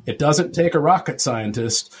 And it doesn't take a rocket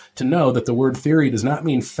scientist to know that the word theory does not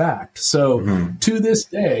mean fact. So to this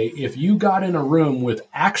day, if you got in a room with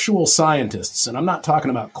actual scientists, and I'm not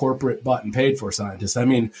talking about corporate bought and paid for scientists, I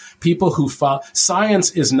mean people who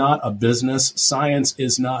science is not a business, science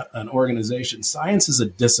is not an organization, science is a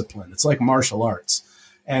discipline. It's like martial arts.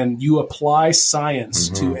 And you apply science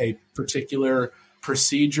to a particular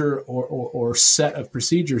procedure or set of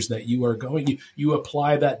procedures that you are going, you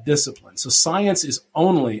apply that discipline. So science is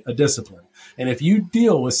only a discipline. And if you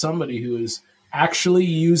deal with somebody who is actually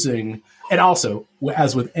using, and also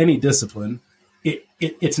as with any discipline,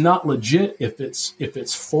 it's not legit if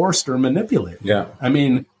it's forced or manipulated. Yeah. I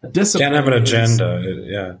mean, a discipline can't have an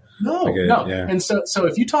agenda. No. Yeah. And so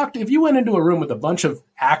if you went into a room with a bunch of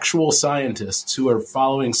actual scientists who are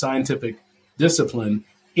following scientific discipline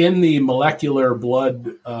in the molecular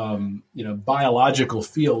blood, biological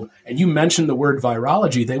field, and you mentioned the word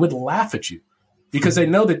virology, they would laugh at you because they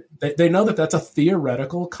know that that's a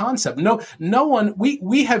theoretical concept. No one,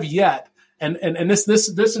 we have yet, and this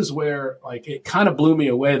is where like it kind of blew me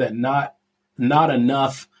away that not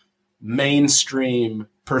enough mainstream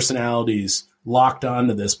personalities locked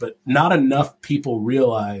onto this, but not enough people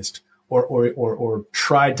realized or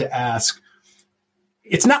tried to ask.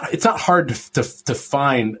 It's not hard to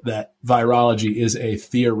find that virology is a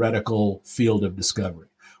theoretical field of discovery.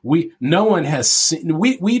 No one has seen,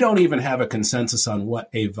 we don't even have a consensus on what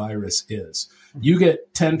a virus is. You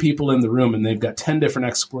get 10 people in the room and they've got 10 different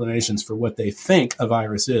explanations for what they think a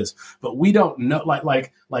virus is, but we don't know,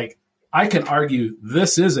 like I can argue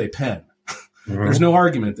this is a pen. There's no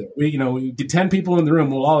argument there. We get 10 people in the room,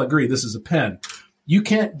 we'll all agree this is a pen.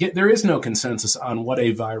 There is no consensus on what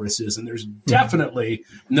a virus is, and there's definitely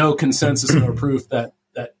no consensus nor proof that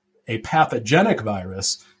a pathogenic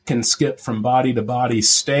virus can skip from body to body,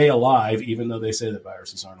 stay alive, even though they say that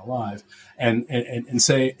viruses aren't alive, and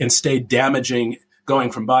stay damaging going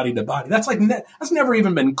from body to body. That's that's never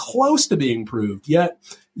even been close to being proved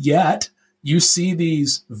yet. You see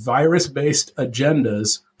these virus-based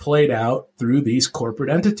agendas played out through these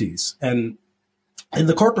corporate entities, and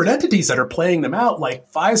the corporate entities that are playing them out, like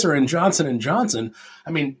Pfizer and Johnson & Johnson,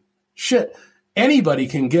 I mean, shit, anybody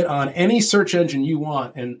can get on any search engine you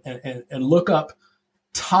want and look up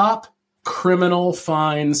top criminal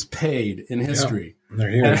fines paid in history. Yeah,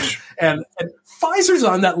 they're huge. And Pfizer's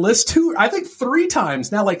on that list too, I think 3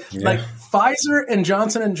 times now. Like Pfizer and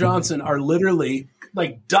Johnson & Johnson are literally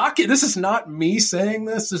like this is not me saying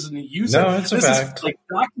this. This isn't you saying. No, it's a fact. Is like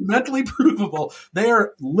documentally provable. They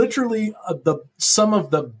are literally some of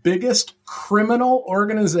the biggest criminal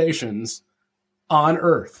organizations on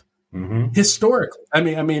Earth historically.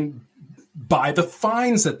 I mean, by the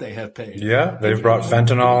fines that they have paid. Yeah, they've brought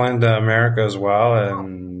fentanyl into America as well,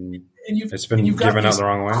 and it's been given out the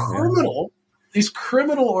wrong way. These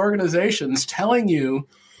criminal organizations telling you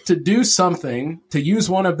to do something, to use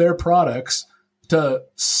one of their products to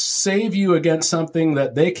save you against something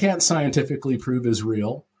that they can't scientifically prove is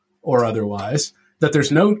real or otherwise, that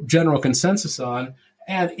there's no general consensus on.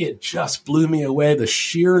 And it just blew me away, the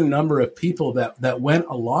sheer number of people that went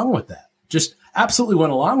along with that, just absolutely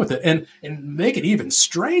went along with it. And make it even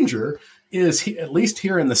stranger is, at least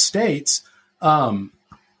here in the States, and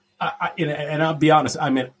I'll be honest,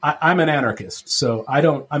 I'm an anarchist, so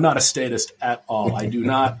I'm not a statist at all. I do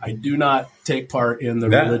not take part in the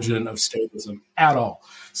religion of statism at all.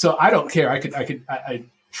 So I don't care. I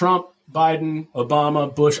Trump, Biden,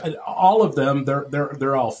 Obama, Bush, all of them,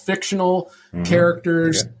 they're all fictional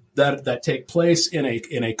characters that take place in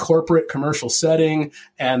a corporate commercial setting,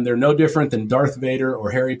 and they're no different than Darth Vader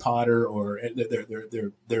or Harry Potter, or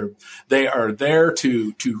they are there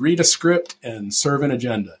to read a script and serve an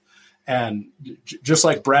agenda, and just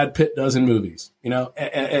like Brad Pitt does in movies,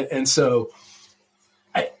 and so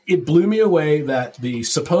it blew me away that the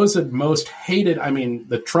supposed most hated,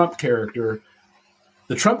 the Trump character.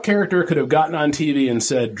 The Trump character could have gotten on TV and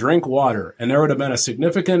said, "Drink water," and there would have been a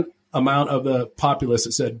significant amount of the populace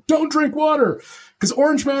that said, "Don't drink water," because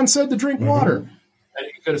Orange Man said to drink water. And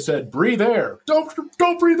he could have said, "Breathe air."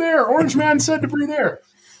 Don't breathe air. Orange Man said to breathe air.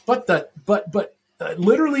 But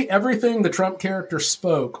literally everything the Trump character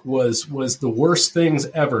spoke was the worst things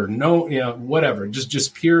ever. No, whatever,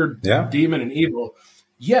 just pure demon and evil.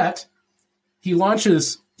 Yet he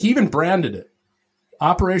even branded it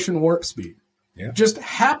Operation Warp Speed. Yeah. Just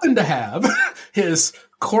happened to have his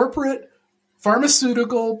corporate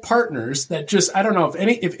pharmaceutical partners that just, I don't know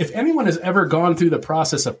if anyone has ever gone through the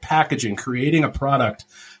process of packaging, creating a product,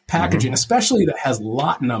 packaging, especially that has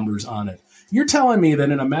lot numbers on it. You're telling me that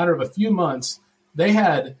in a matter of a few months, they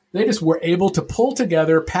just were able to pull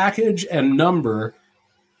together, package, and number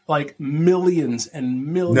like millions and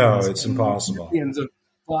millions. No, it's impossible. Millions of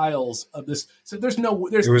vials of this. So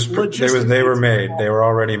they were made. They were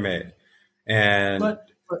already made. And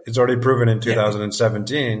it's already proven in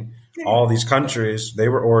 2017, all these countries, they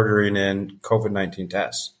were ordering in COVID-19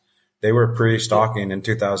 tests. They were pre-stocking in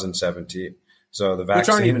 2017. So the vaccines.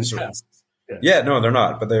 Which aren't even tests. Yeah, no, they're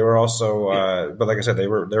not. But they were also, but like I said, they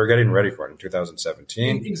were getting ready for it in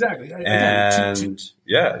 2017. Exactly.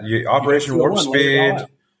 Operation Warp Speed,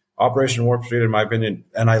 in my opinion,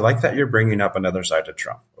 and I like that you're bringing up another side to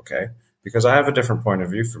Trump, okay? Because I have a different point of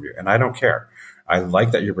view from you, and I don't care. I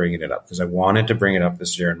like that you're bringing it up because I wanted to bring it up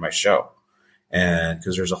this year in my show. And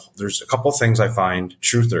because there's a couple things I find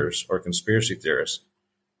truthers or conspiracy theorists,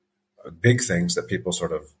 big things that people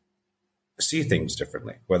sort of see things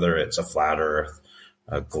differently, whether it's a flat earth,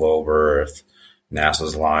 a globe earth,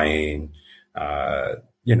 NASA's lying,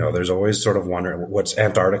 there's always sort of wondering what's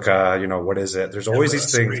Antarctica, what is it? There's always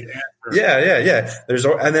these things. Yeah.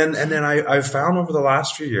 And then I've found over the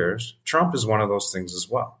last few years, Trump is one of those things as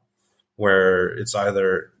well, where it's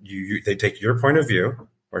either they take your point of view,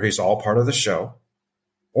 where he's all part of the show,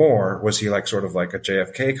 or was he like sort of like a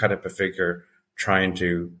JFK kind of a figure trying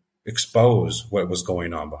to expose what was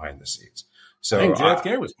going on behind the scenes? So I think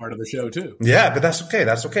JFK was part of the show too. Yeah, but that's okay.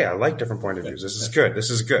 That's okay. I like different point of views. This is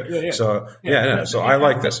good. Yeah. So so I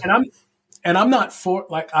like this. And I'm not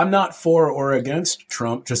for or against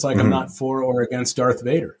Trump, just like I'm not for or against Darth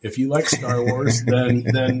Vader. If you like Star Wars,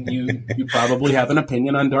 then you probably have an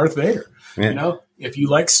opinion on Darth Vader. Yeah. If you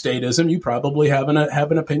like statism, you probably have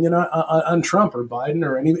an opinion on Trump or Biden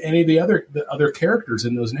or any of the other characters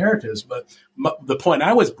in those narratives. But the point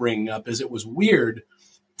I was bringing up is it was weird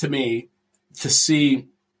to me to see.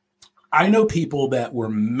 I know people that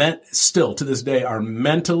were still to this day are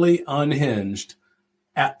mentally unhinged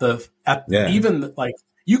even like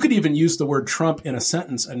you could even use the word Trump in a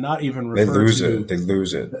sentence and not even refer to They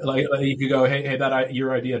lose it. Like you could go, hey,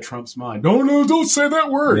 your idea Trump's mine. No, don't say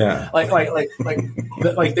that word. Yeah. Like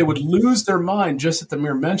they would lose their mind just at the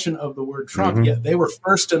mere mention of the word Trump. Yet they were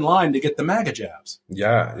first in line to get the MAGA jabs.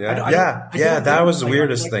 Yeah. That was the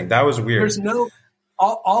weirdest thing. That was weird. There's no.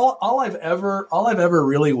 All I've ever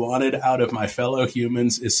really wanted out of my fellow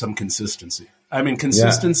humans is some consistency. I mean,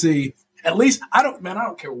 consistency. Yeah. At least I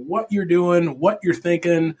don't care what you're doing, what you're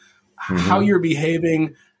thinking, how you're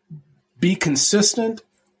behaving. Be consistent,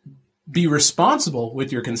 be responsible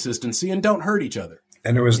with your consistency, and don't hurt each other.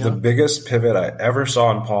 And it was the biggest pivot I ever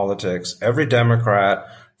saw in politics. Every Democrat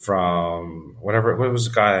from what was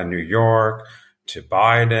the guy in New York to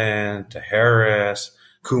Biden to Harris,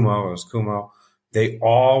 Cuomo. They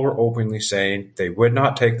all were openly saying they would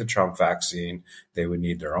not take the Trump vaccine. They would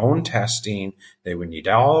need their own testing. They would need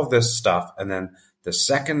all of this stuff. And then the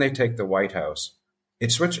second they take the White House,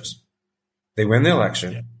 it switches. They win the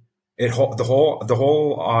election. The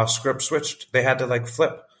whole script switched. They had to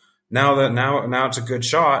flip. Now it's a good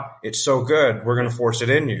shot. It's so good. We're going to force it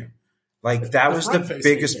in you. That was the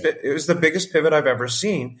biggest. It was the biggest pivot I've ever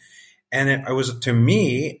seen. And it was, to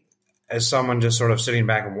me, as someone just sort of sitting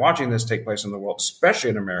back and watching this take place in the world, especially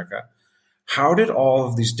in America, how did all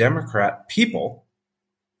of these Democrat people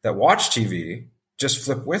that watch TV just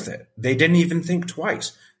flip with it? They didn't even think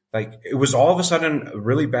twice. It was all of a sudden a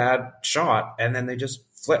really bad shot, and then they just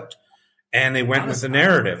flipped. And they went with the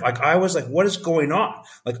narrative. I was like, what is going on?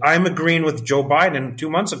 I'm agreeing with Joe Biden 2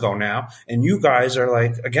 months ago now, and you guys are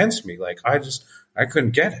against me. I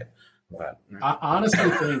couldn't get it. But, I honestly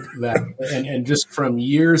think that, and just from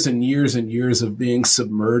years and years and years of being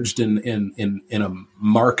submerged in a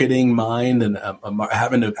marketing mind and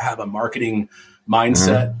having to have a marketing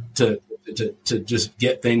mindset to just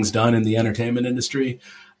get things done in the entertainment industry,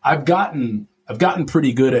 I've gotten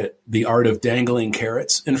pretty good at the art of dangling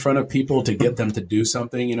carrots in front of people to get them to do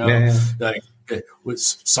something. You know, like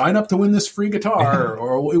sign up to win this free guitar,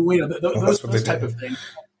 or those type of things,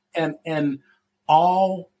 and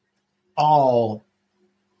all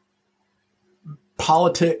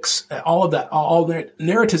politics, all of that, all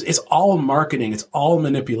narratives, it's all marketing, it's all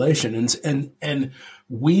manipulation. And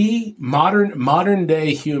we modern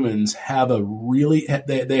day humans have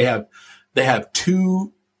they have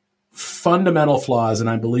two fundamental flaws. And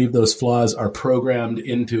I believe those flaws are programmed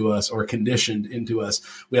into us or conditioned into us.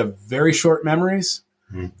 We have very short memories,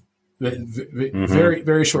 very,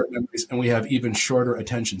 very short memories, and we have even shorter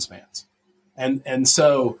attention spans. And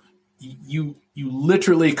so you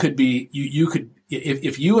literally could be, you could,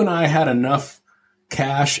 if you and I had enough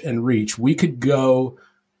cash and reach, we could go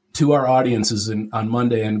to our audiences on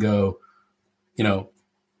Monday and go, you know,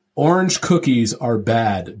 orange cookies are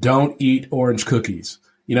bad. Don't eat orange cookies.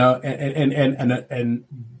 You know, and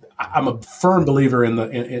I'm a firm believer in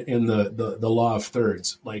the law of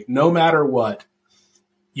thirds. Like, no matter what,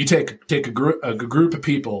 you take a group of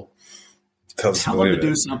people, tell them to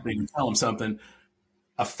do something, tell them something.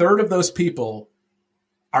 A third of those people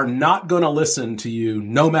are not going to listen to you,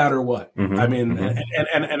 no matter what. I mean,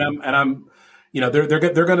 and I'm, you know, they're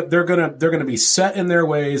going to be set in their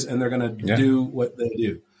ways, and they're going to do what they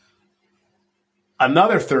do.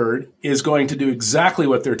 Another third is going to do exactly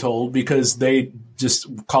what they're told because they just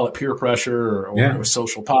call it peer pressure or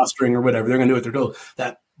social posturing or whatever. They're going to do what they're told.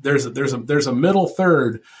 That there's a middle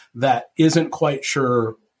third that isn't quite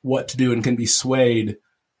sure what to do and can be swayed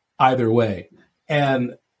either way.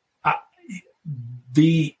 And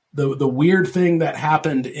the weird thing that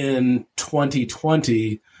happened in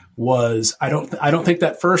 2020 was I don't think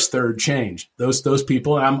that first third changed. Those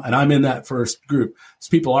people, and I'm in that first group. Those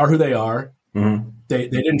people are who they are. They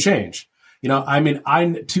didn't change. You know, I mean,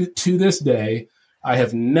 to this day, I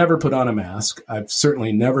have never put on a mask. I've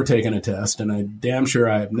certainly never taken a test, and I'm damn sure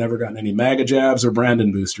I have never gotten any MAGA jabs or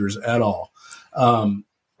Brandon boosters at all.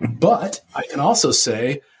 But I can also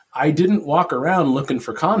say I didn't walk around looking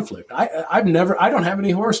for conflict. I don't have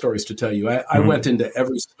any horror stories to tell you. I went into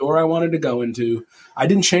every store I wanted to go into. I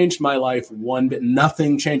didn't change my life one bit.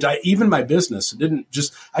 Nothing changed. Even my business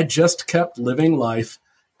I just kept living life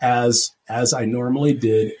as I normally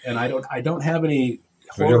did. And I don't have any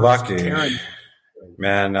horror. You're lucky.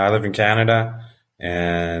 Man, I live in Canada,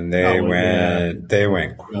 and they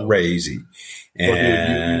went crazy.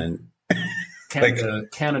 And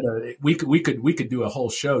Canada, we could do a whole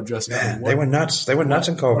show just on they went nuts. They went nuts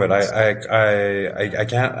in COVID.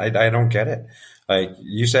 I don't get it. Like,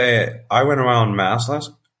 you say, I went around maskless.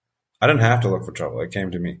 I didn't have to look for trouble. It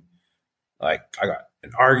came to me. Like, I got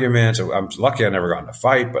in arguments. I'm lucky I never got in a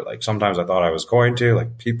fight, but like sometimes I thought I was going to.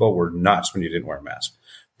 Like, people were nuts when you didn't wear a mask.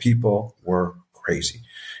 People were crazy,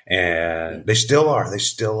 and they still are. They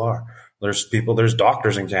still are. There's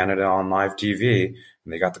doctors in Canada on live TV,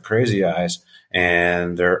 and they got the crazy eyes,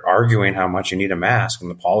 and they're arguing how much you need a mask, and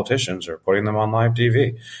the politicians are putting them on live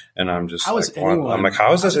TV. And I'm just how is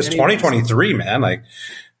this? It's 2023, man. Like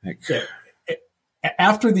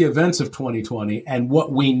after the events of 2020 and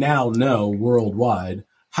what we now know worldwide,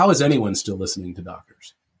 how is anyone still listening to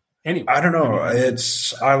doctors? Anyway, I don't know.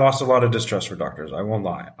 I lost a lot of distrust for doctors. I won't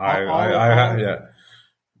lie.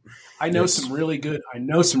 I know some really good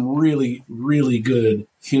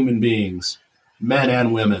human beings, men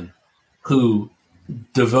and women, who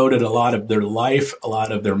devoted a lot of their life, a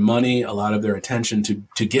lot of their money, a lot of their attention to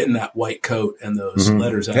getting that white coat and those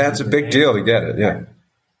letters out. Yeah, it's a big deal to get it. Yeah.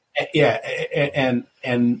 Yeah,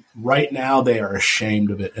 and right now they are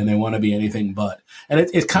ashamed of it, and they want to be anything but. And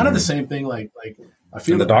it's kind of the same thing. Like I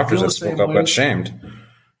feel and the doctors that spoke up got shamed.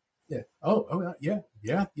 Yeah.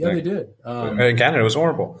 Yeah. They did. In Canada, it was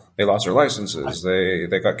horrible. They lost their licenses.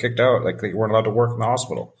 They got kicked out. Like, they weren't allowed to work in the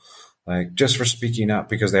hospital, like, just for speaking up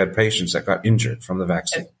because they had patients that got injured from the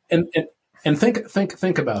vaccine. And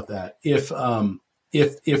think about that.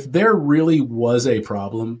 If there really was a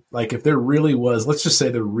problem, like if there really was, let's just say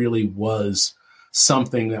there really was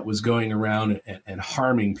something that was going around and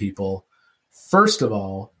harming people. First of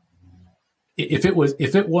all, if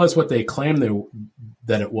it was what they claimed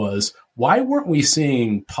that it was, why weren't we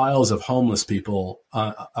seeing piles of homeless people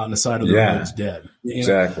on the side of the roads dead?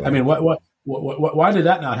 Exactly. I mean, why did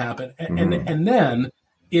that not happen? And then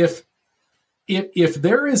if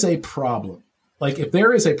there is a problem, like if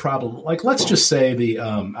there is a problem, like let's just say the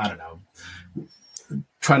I don't know,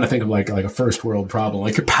 trying to think of like a first world problem,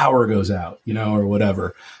 like your power goes out, or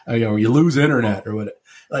whatever, or you lose internet or what.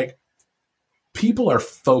 Like people are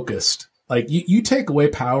focused. Like you take away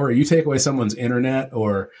power, or you take away someone's internet,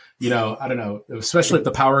 or I don't know, especially if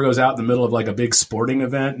the power goes out in the middle of like a big sporting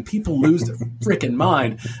event and people lose their freaking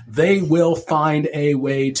mind, they will find a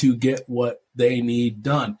way to get what they need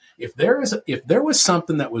done. If there was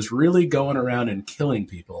something that was really going around and killing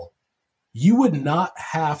people, you would not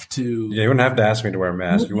have to. Yeah, you wouldn't have to ask me to wear a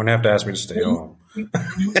mask. You wouldn't have to ask me to stay home. You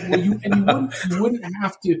wouldn't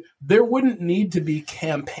have to. There wouldn't need to be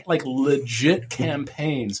legit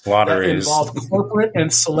campaigns Lotteries. that involve corporate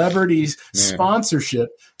and celebrities sponsorship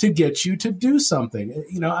to get you to do something.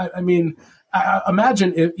 I mean, I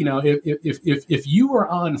imagine if you were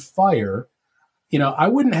on fire, I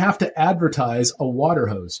wouldn't have to advertise a water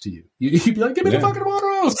hose to you. You'd be like, "Give me the fucking water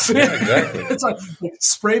hose!" Yeah, exactly. It's like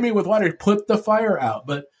spray me with water, put the fire out.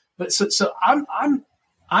 But so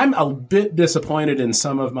I'm a bit disappointed in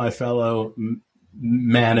some of my fellow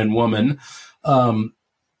man and woman.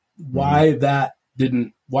 Why that?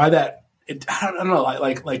 I don't know.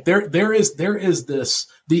 Like there is this,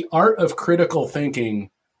 the art of critical thinking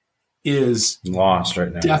is lost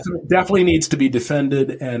right now. Definitely needs to be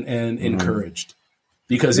defended and encouraged,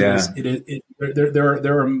 because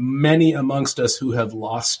there are many amongst us who have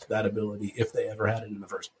lost that ability if they ever had it in the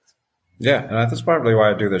first place. Yeah, and that's probably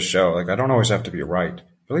why I do this show. Like I don't always have to be right.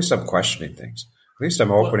 At least I'm questioning things. At least I'm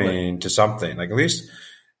opening to something. Like at least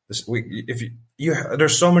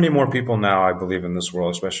there's so many more people now, I believe, in this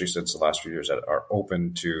world, especially since the last few years, that are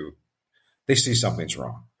open to. They see something's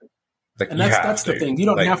wrong. Like, and that's the thing. You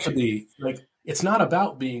don't have to be like. It's not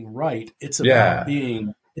about being right. It's about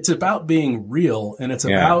being. It's about being real, and it's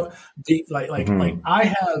about like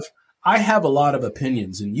I have a lot of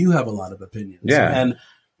opinions, and you have a lot of opinions. Yeah. And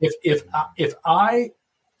if I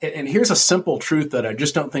and here's a simple truth that I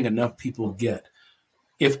just don't think enough people get.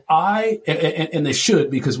 If and they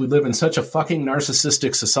should, because we live in such a fucking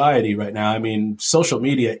narcissistic society right now. I mean, social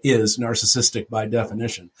media is narcissistic by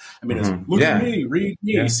definition. I mean, it's look at me, read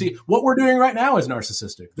me, see what we're doing right now is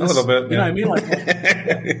narcissistic. A little bit, you know what I mean? Like,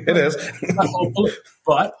 it is.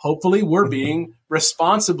 But hopefully we're being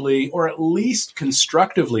responsibly or at least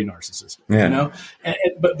constructively narcissistic. Yeah.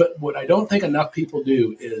 But what I don't think enough people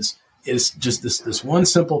do is just this one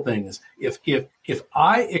simple thing is if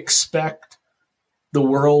I expect the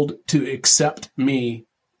world to accept me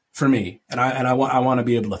for me, and I want to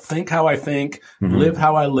be able to think how I think, live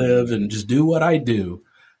how I live, and just do what I do,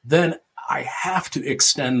 then I have to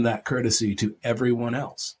extend that courtesy to everyone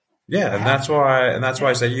else. Yeah, and that's why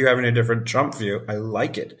I say you having a different Trump view. I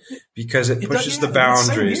like it because it pushes the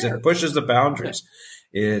boundaries. It pushes the boundaries.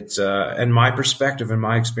 It's and my perspective and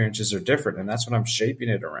my experiences are different, and that's what I'm shaping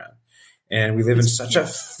it around. And we live in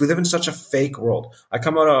such a fake world. I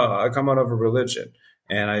come out of a religion,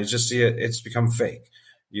 and I just see it's become fake.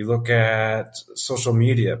 You look at social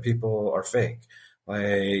media, people are fake.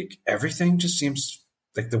 Like everything just seems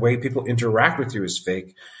like the way people interact with you is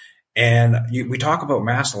fake. And we talk about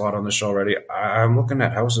masks a lot on the show already. I'm looking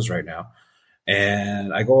at houses right now,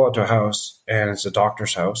 and I go out to a house, and it's a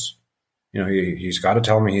doctor's house. He's got to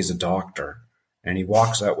tell me he's a doctor, and he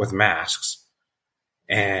walks out with masks.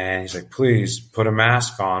 And he's like, please put a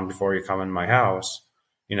mask on before you come in my house.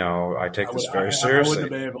 I take this very seriously. I wouldn't have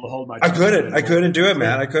been able to hold my tongue. I couldn't do it,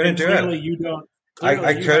 man. I couldn't do it. Clearly you don't.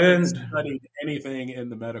 I couldn't study anything in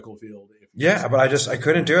the medical field. Yeah, but I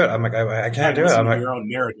couldn't do it. I'm like, I can't do it. I'm like, your own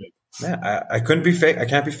narrative. Yeah, I couldn't be fake. I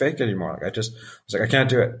can't be fake anymore. Like I was like, I can't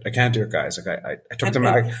do it. I can't do it, guys. Like I took them.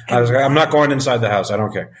 I was like, I'm not going inside the house. I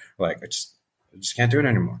don't care. Like I just can't do it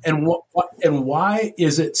anymore. And and why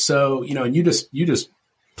is it so? And you just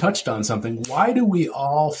touched on something. Why do we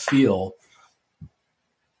all feel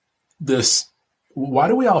this? Why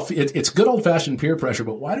do we all feel it's good old fashioned peer pressure?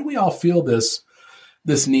 But why do we all feel this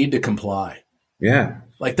need to comply? Yeah,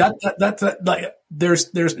 like that. Like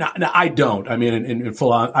there's not. Now, I don't. I mean, in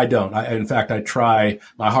full on, I don't. In fact, I try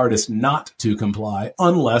my hardest not to comply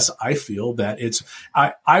unless I feel that it's.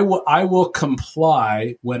 I will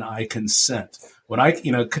comply when I consent.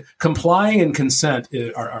 When complying and consent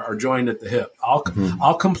are joined at the hip.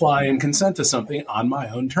 I'll comply and consent to something on my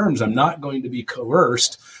own terms. I'm not going to be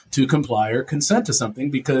coerced to comply or consent to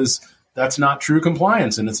something because that's not true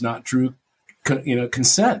compliance and it's not true,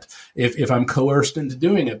 consent. If I'm coerced into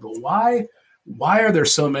doing it, but why are there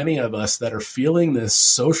so many of us that are feeling this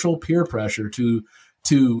social peer pressure to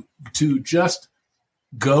just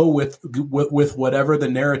go with whatever the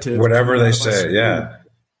narrative, whatever they say, yeah.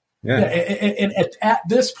 Yeah, and at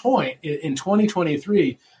this point in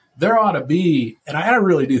 2023, there ought to be, and I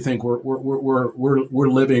really do think we're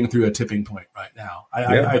living through a tipping point right now.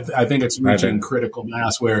 I think it's reaching critical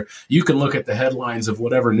mass where you can look at the headlines of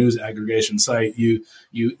whatever news aggregation site you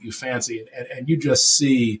fancy, and you just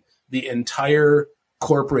see the entire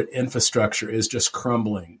corporate infrastructure is just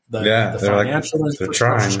crumbling. The financial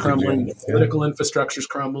infrastructure is crumbling, the political infrastructure is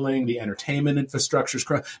crumbling, the entertainment infrastructure is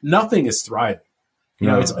crumbling. Nothing is thriving.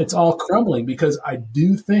 It's all crumbling because I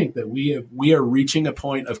do think that we are reaching a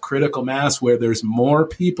point of critical mass where there's more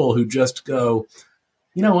people who just go,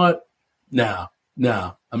 you know what? No,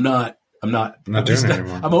 I'm not doing it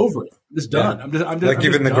anymore. I'm over it. I'm just done. I'm just like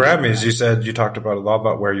even the done. Grammys. You said you talked about a lot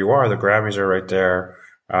about where you are. The Grammys are right there.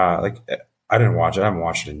 I didn't watch it. I haven't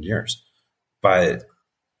watched it in years, but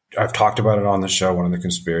I've talked about it on the show. One of the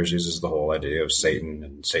conspiracies is the whole idea of Satan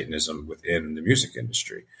and Satanism within the music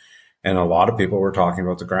industry. And a lot of people were talking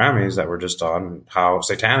about the Grammys that were just on how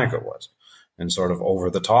satanic it was and sort of over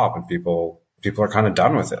the top. And people are kind of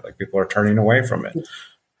done with it. Like people are turning away from it.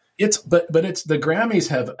 But it's the Grammys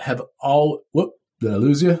have all, whoop, did I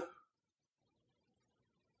lose you?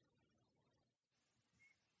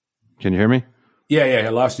 Can you hear me? Yeah, I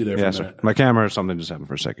lost you there for a minute. My camera or something just happened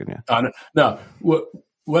for a second. Yeah. No.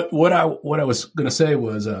 What I was going to say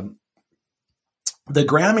was the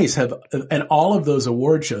Grammys have, and all of those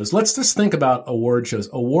award shows. Let's just think about award shows.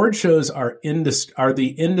 Award shows are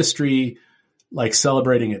the industry like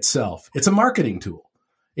celebrating itself. It's a marketing tool.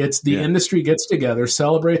 It's the industry gets together,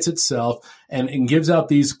 celebrates itself, and gives out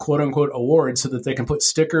these quote unquote awards so that they can put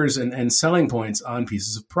stickers and selling points on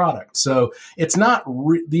pieces of product. So it's not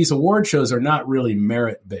these award shows are not really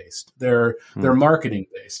merit based. They're marketing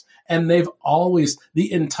based, and they've always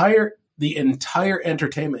the entire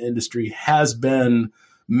entertainment industry has been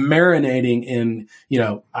marinating in,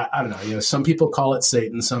 I don't know, some people call it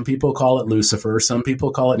Satan, some people call it Lucifer, some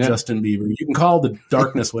people call it Justin Bieber. You can call the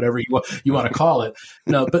darkness whatever you want to call it.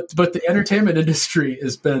 No, but the entertainment industry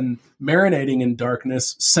has been marinating in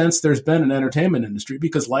darkness since there's been an entertainment industry,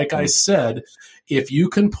 because like I said, if you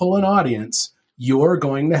can pull an audience, you're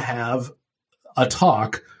going to have a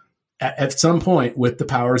talk at some point with the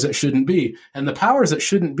powers that shouldn't be. And the powers that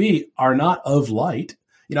shouldn't be are not of light.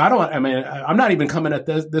 I'm not even coming at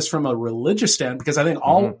this from a religious stand, because I think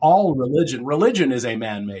all religion is a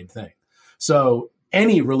man-made thing. So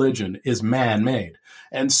any religion is man-made.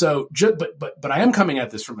 And so, but I am coming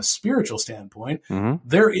at this from a spiritual standpoint.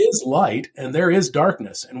 There is light and there is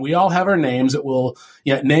darkness, and we all have our names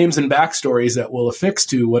names and backstories that will affix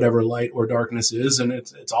to whatever light or darkness is. And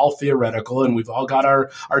it's all theoretical, and we've all got our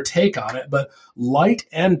take on it, but light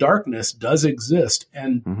and darkness does exist,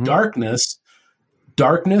 and darkness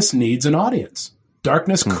needs an audience.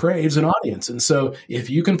 Darkness craves an audience. And so if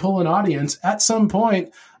you can pull an audience at some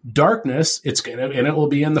point, darkness, it will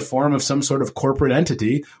be in the form of some sort of corporate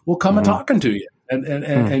entity, will come and talking to you.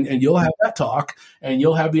 And you'll have that talk, and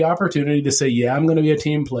you'll have the opportunity to say, yeah, I'm going to be a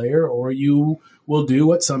team player, or you will do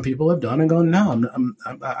what some people have done and go, no,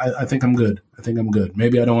 I think I'm good. I think I'm good.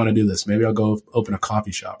 Maybe I don't want to do this. Maybe I'll go open a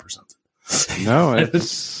coffee shop or something. No,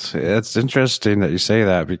 it's interesting that you say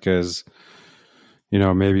that, because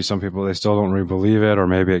maybe some people, they still don't really believe it, or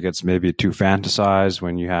maybe it gets too fantasized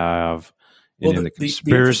when you have in the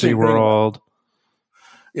conspiracy world.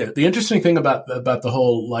 The interesting thing about the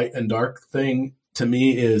whole light and dark thing to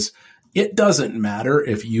me is it doesn't matter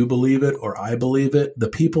if you believe it or I believe it. The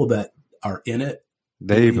people that are in it,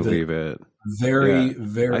 they believe it. Very.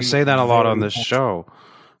 I say that a lot on this show.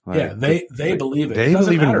 Like, they believe it. They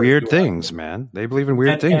believe in weird things, man. They believe in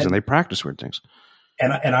weird things, and they practice weird things.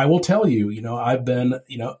 And I will tell you,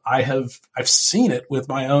 I've seen it with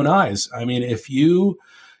my own eyes. I mean, if you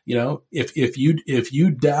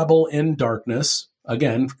dabble in darkness,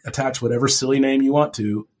 again, attach whatever silly name you want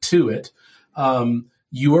to it,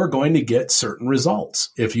 you are going to get certain results.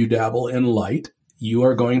 If you dabble in light, you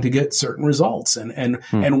are going to get certain results. And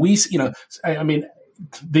we, I mean,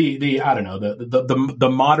 the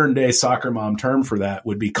modern day soccer mom term for that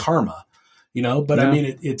would be karma. I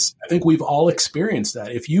mean, I think we've all experienced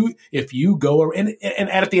that. If you go and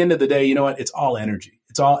at the end of the day, you know what? It's all energy.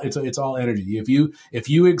 It's all energy. If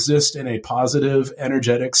you exist in a positive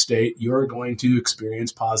energetic state, you're going to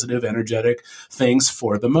experience positive energetic things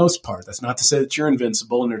for the most part. That's not to say that you're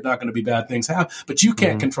invincible and there's not going to be bad things happen, but you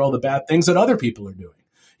can't control the bad things that other people are doing,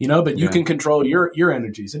 but you can control your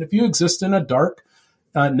energies. And if you exist in a dark,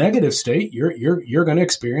 negative state, you're going to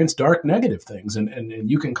experience dark negative things,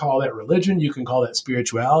 and you can call that religion, you can call that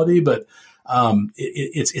spirituality, but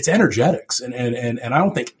it's energetics, and I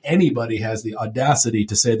don't think anybody has the audacity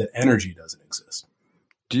to say that energy doesn't exist.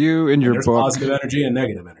 Do you in your book positive energy and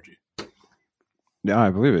negative energy? Yeah,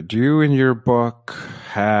 I believe it. Do you in your book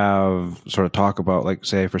have sort of talk about, like,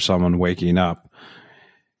 say, for someone waking up,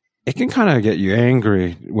 it can kind of get you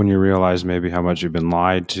angry when you realize maybe how much you've been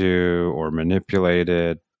lied to or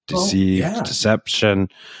manipulated, deceived, deception.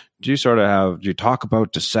 Do you talk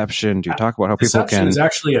about deception? Do you talk about how people Deception can? is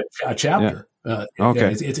actually a chapter.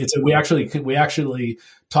 Okay. We actually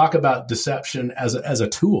talk about deception as a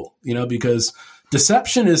tool, because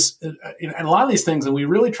deception is, and a lot of these things, and we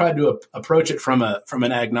really tried to approach it from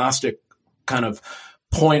an agnostic kind of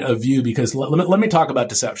point of view, because let me talk about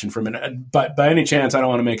deception for a minute. But by any chance, I don't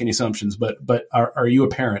want to make any assumptions, but are you a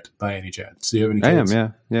parent by any chance? Do you have any kids? I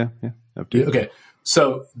am, yeah. Okay.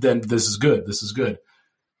 So then this is good.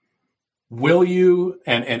 Will you,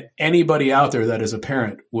 and anybody out there that is a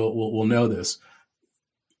parent will know this.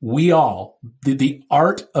 We all, the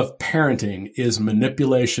art of parenting is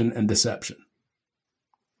manipulation and deception.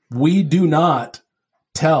 We do not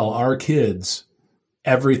tell our kids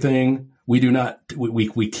everything. We do not,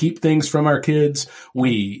 we keep things from our kids.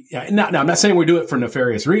 Now, I'm not saying we do it for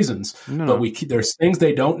nefarious reasons, but there's things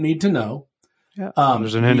they don't need to know. Yeah.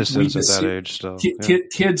 There's an innocence at that age still.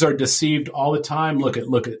 Kids are deceived all the time. Look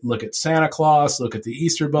at Santa Claus. Look at the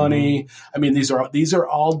Easter Bunny. I mean, these are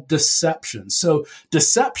all deceptions. So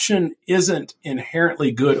deception isn't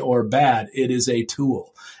inherently good or bad. It is a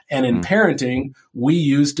tool. And in parenting, we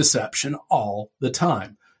use deception all the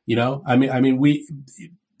time.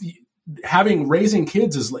 Raising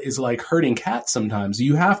kids is like herding cats. Sometimes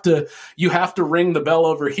you have to ring the bell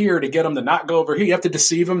over here to get them to not go over here. You have to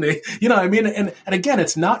deceive them. And again,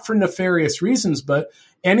 it's not for nefarious reasons, but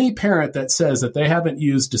any parent that says that they haven't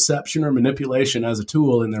used deception or manipulation as a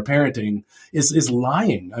tool in their parenting is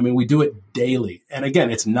lying. I mean, we do it daily. And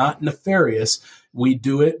again, it's not nefarious. We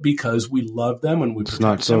do it because we love them and we protect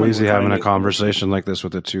them. It's not so easy having a conversation like this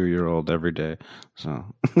with a 2-year-old every day. So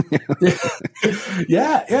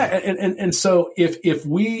yeah. And so if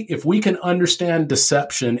we can understand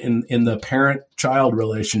deception in the parent-child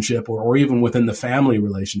relationship or even within the family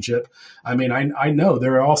relationship, I mean, I know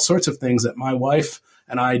there are all sorts of things that my wife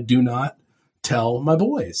and I do not tell my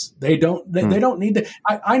boys. They don't need to.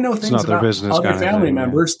 I know things about other family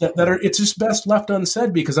members that are, it's just best left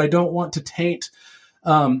unsaid because I don't want to taint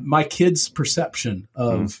my kids' perception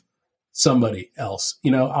of somebody else.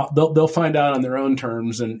 They'll find out on their own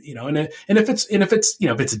terms, and if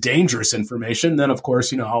it's dangerous information, then of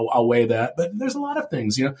course I'll weigh that. But there's a lot of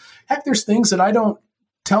things. Heck, there's things that I don't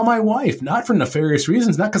tell my wife, not for nefarious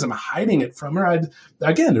reasons, not because I'm hiding it from her.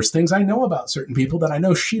 There's things I know about certain people that I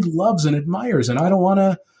know she loves and admires, and I don't want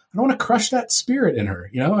to crush that spirit in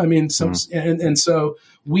her. And so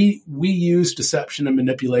we use deception and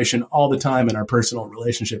manipulation all the time in our personal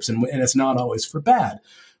relationships, and it's not always for bad.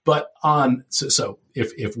 But so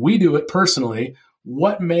if we do it personally,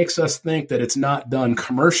 what makes us think that it's not done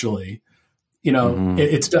commercially?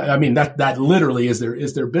 That literally is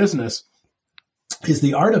their business. Is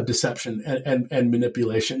the art of deception and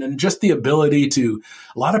manipulation, and just the ability to,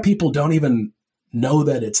 a lot of people don't even know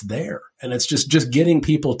that it's there. And it's just getting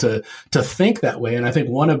people to think that way. And I think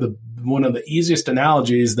one of the easiest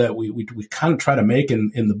analogies that we kind of try to make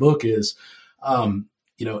in the book is,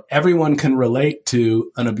 everyone can relate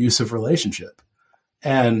to an abusive relationship.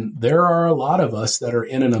 And there are a lot of us that are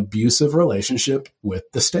in an abusive relationship with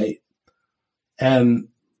the state. And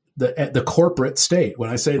the corporate state.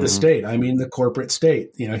 When I say the state, I mean the corporate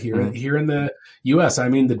state. Here in the U.S., I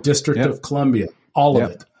mean the District of Columbia, all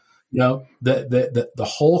of it. The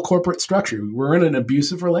whole corporate structure. We're in an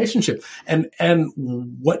abusive relationship, and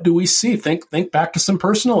what do we see? Think back to some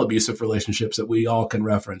personal abusive relationships that we all can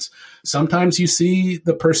reference. Sometimes you see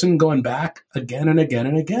the person going back again and again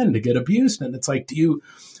and again to get abused, and it's like, do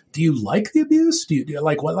you like the abuse? Do you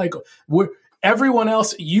like what? Like everyone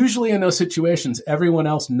else, usually in those situations, everyone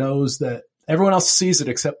else sees it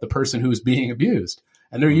except the person who's being abused.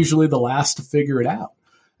 And they're usually the last to figure it out.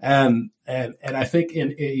 And I think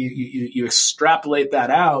you extrapolate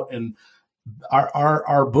that out, and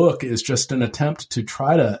our book is just an attempt to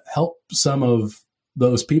try to help some of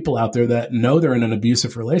those people out there that know they're in an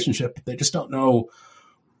abusive relationship. They just don't know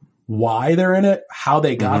why they're in it, how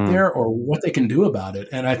they got there, or what they can do about it.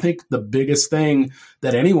 And I think the biggest thing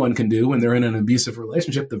that anyone can do when they're in an abusive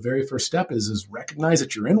relationship, the very first step is recognize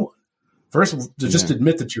that you're in one. First, just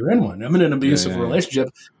admit that you're in one. I'm in an abusive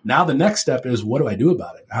relationship. Now the next step is, what do I do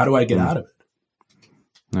about it? How do I get out of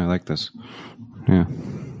it? I like this. Yeah.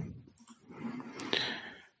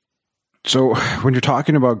 So when you're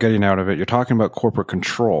talking about getting out of it, you're talking about corporate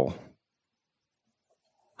control.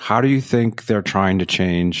 How do you think they're trying to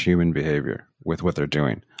change human behavior with what they're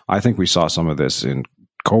doing? I think we saw some of this in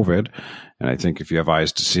COVID. And I think if you have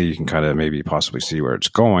eyes to see, you can kind of maybe possibly see where it's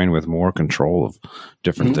going with more control of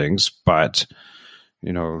different things. But,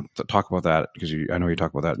 talk about that, because I know you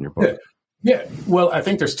talk about that in your book. Yeah. Well, I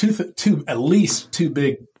think there's at least two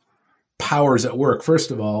big powers at work. First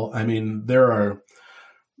of all, I mean, there are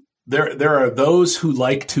those who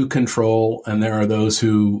like to control, and there are those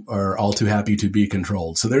who are all too happy to be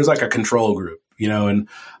controlled. So there's like a control group, and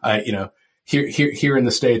here in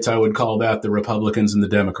the States, I would call that the Republicans and the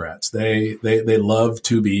Democrats. They love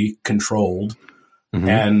to be controlled,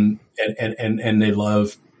 and they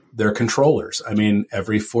love their controllers. I mean,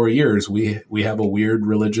 every 4 years we have a weird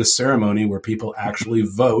religious ceremony where people actually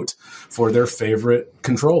vote for their favorite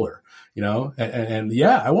controller. And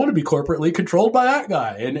yeah, I want to be corporately controlled by that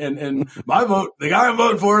guy. And my vote, the guy I'm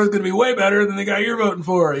voting for is going to be way better than the guy you're voting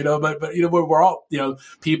for, but we're all,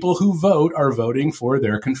 people who vote are voting for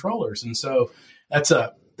their controllers. And so that's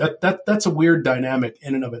a weird dynamic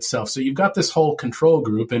in and of itself. So you've got this whole control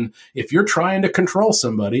group. And if you're trying to control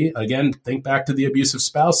somebody, again, think back to the abusive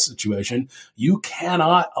spouse situation, you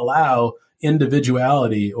cannot allow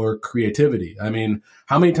individuality or creativity. I mean,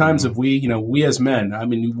 how many times have we as men,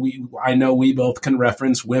 I know we both can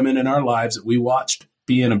reference women in our lives that we watched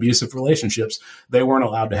be in abusive relationships. They weren't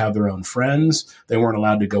allowed to have their own friends. They weren't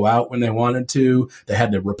allowed to go out when they wanted to. They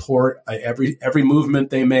had to report every movement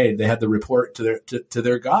they made. They had to report to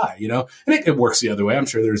their guy, and it works the other way. I'm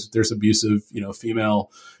sure there's abusive,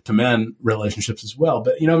 female to men relationships as well.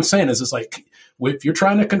 But, what I'm saying is, it's like, if you're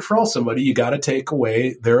trying to control somebody, you got to take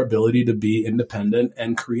away their ability to be independent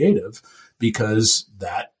and creative, because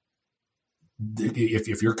that,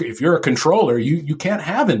 if you're a controller, you can't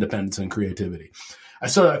have independence and creativity.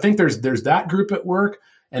 So I think there's that group at work,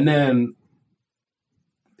 and then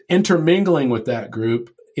intermingling with that group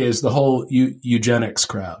is the whole eugenics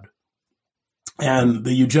crowd. And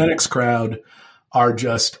the eugenics crowd are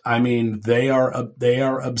just, they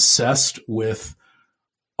are obsessed with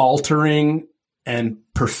altering and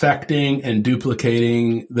perfecting and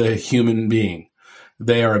duplicating the human being.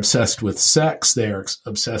 They are obsessed with sex. They are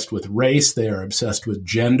obsessed with race. They are obsessed with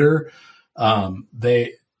gender.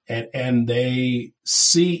 They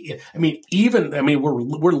see,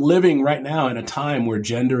 we're living right now in a time where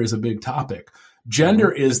gender is a big topic.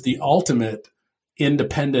 Gender is the ultimate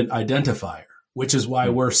independent identifier, which is why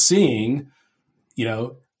we're seeing,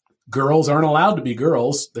 girls aren't allowed to be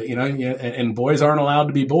girls, and boys aren't allowed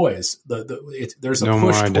to be boys. There's a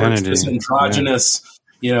push towards this androgynous,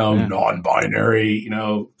 non-binary,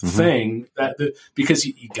 thing because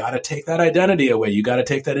you got to take that identity away. You got to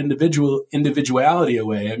take that individuality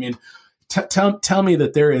away. I mean, tell me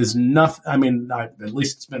that there is nothing. At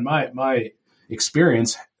least it's been my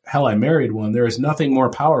experience. Hell, I married one. There is nothing more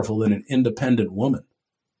powerful than an independent woman.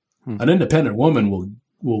 An independent woman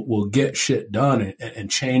will get shit done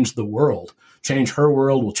and change the world. Change her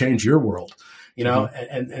world will change your world.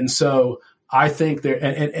 And so I think there,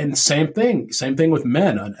 and same thing with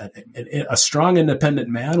men. A strong independent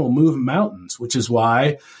man will move mountains, which is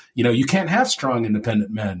why, you can't have strong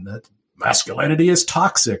independent men. That masculinity is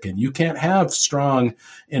toxic, and you can't have strong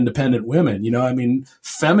independent women.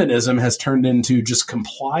 Feminism has turned into just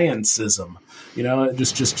complianceism,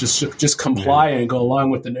 just comply and go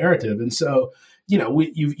along with the narrative. And so,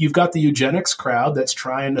 you've got the eugenics crowd that's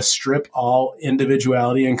trying to strip all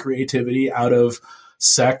individuality and creativity out of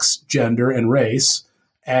sex, gender, and race.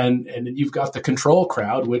 And you've got the control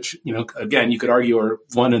crowd, which, again, you could argue are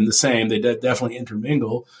one and the same. They definitely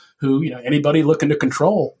intermingle, who, anybody looking to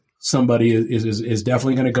control somebody is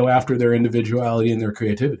definitely going to go after their individuality and their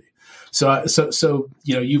creativity. So,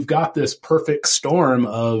 you've got this perfect storm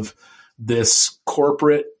of this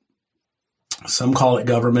corporate, some call it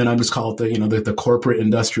government. I just call it the corporate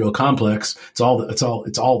industrial complex. It's all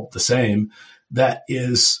the same. That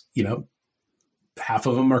is, half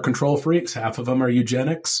of them are control freaks, half of them are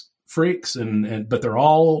eugenics freaks, but they're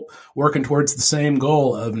all working towards the same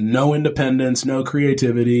goal of no independence, no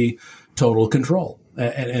creativity, total control.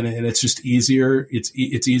 And it's just easier. It's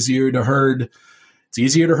easier to herd. It's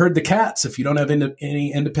easier to herd the cats if you don't have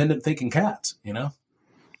any independent thinking cats.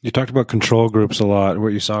 You talked about control groups a lot.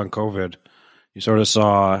 What you saw in COVID. You sort of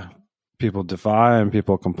saw people defy and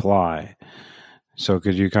people comply. So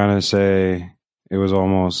could you kind of say it was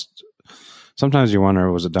almost, sometimes you wonder,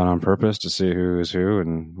 was it done on purpose to see who is who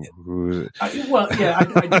and who? I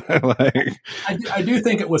do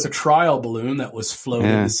think it was a trial balloon that was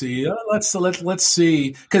floated to see. Let's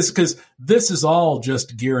see, because this is all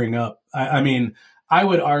just gearing up. I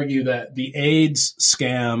would argue that the AIDS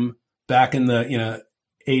scam back in the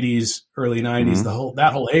 80s, early 90s,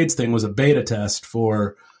 that whole AIDS thing was a beta test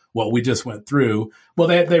for what we just went through. Well,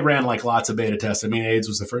 they ran like lots of beta tests. I mean, AIDS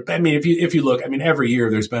was the first. I mean, if you look, I mean, every year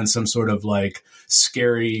there's been some sort of like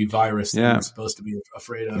scary virus that you're supposed to be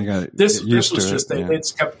afraid of. This was just they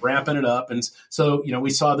just kept ramping it up, and so we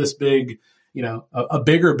saw this big, a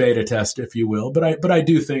bigger beta test, if you will. But I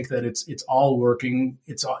do think that it's all working.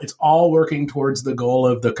 It's all working towards the goal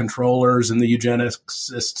of the controllers and the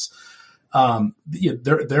eugenicists. If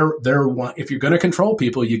you're going to control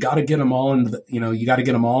people, you got to get them all in, you got to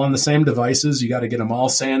get them all on the same devices. You got to get them all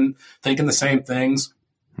thinking the same things,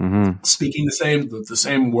 speaking the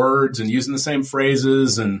same words and using the same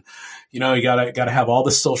phrases. And, you got to have all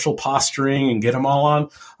the social posturing and get them all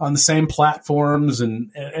on the same platforms.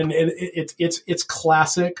 And it's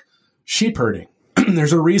classic sheep herding.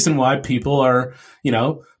 There's a reason why people are,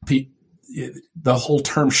 the whole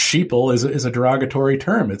term sheeple is a derogatory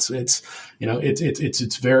term. It's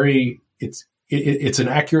an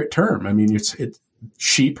accurate term. I mean,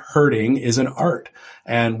 sheep herding is an art,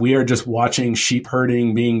 and we are just watching sheep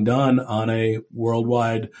herding being done on a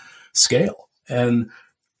worldwide scale. And,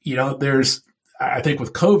 I think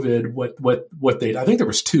with COVID, I think there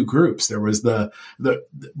was two groups. There was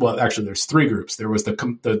actually there's three groups. There was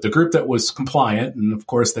the group that was compliant, and of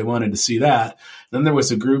course they wanted to see that. Then there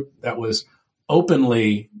was a group that was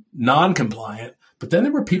openly non-compliant, but then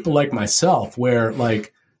there were people like myself where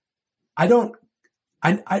like, I'm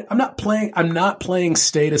not playing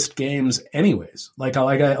statist games anyways. I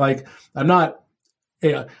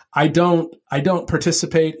don't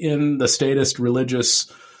participate in the statist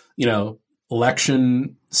religious,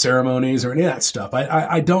 election ceremonies or any of that stuff.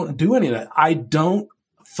 I don't do any of that. I don't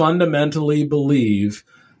fundamentally believe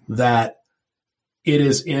that it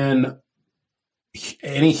is in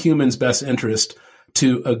any human's best interest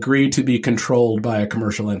to agree to be controlled by a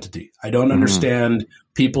commercial entity. I don't understand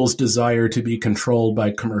people's desire to be controlled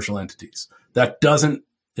by commercial entities. It doesn't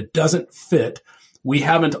fit. We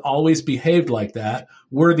haven't always behaved like that.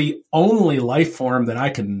 We're the only life form that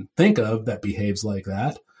I can think of that behaves like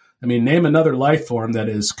that. I mean, name another life form that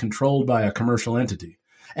is controlled by a commercial entity.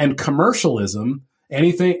 And commercialism,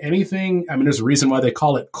 anything, I mean, there's a reason why they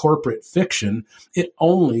call it corporate fiction. It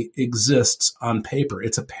only exists on paper.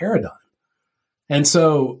 It's a paradigm. And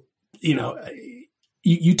so,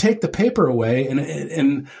 you take the paper away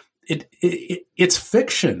and it's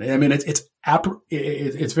fiction. I mean,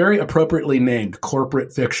 it's very appropriately named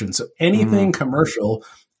corporate fiction. So anything commercial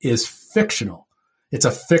is fictional. It's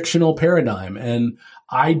a fictional paradigm. And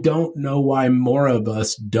I don't know why more of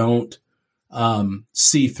us don't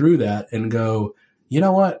see through that and go, you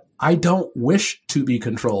know what? I don't wish to be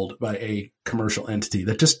controlled by a commercial entity.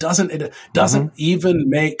 That just doesn't even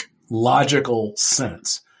make logical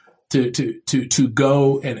sense to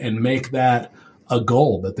go and make that a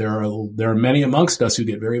goal. But there are many amongst us who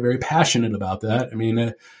get very, very passionate about that. I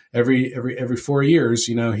mean, every 4 years,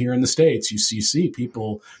 here in the States, you see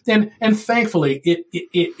people, and thankfully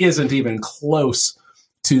it isn't even close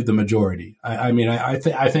to the majority. I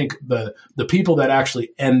think the people that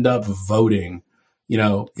actually end up voting,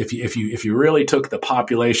 if you really took the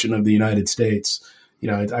population of the United States,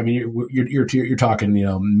 I mean, you're talking,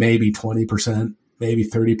 maybe 20%, maybe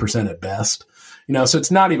 30% at best. So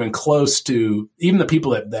it's not even close to, even the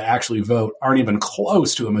people that actually vote aren't even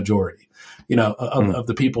close to a majority, of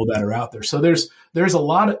the people that are out there. So there's a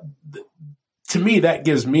lot of, to me, that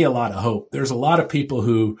gives me a lot of hope. There's a lot of people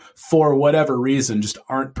who, for whatever reason, just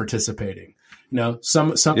aren't participating.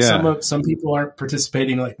 Some people aren't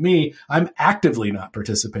participating like me. I'm actively not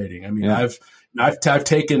participating. I mean, I've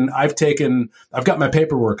got my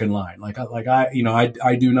paperwork in line.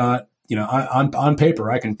 I do not, on paper,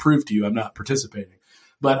 I can prove to you I'm not participating.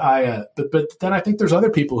 But then I think there's other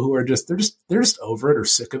people who are they're just over it or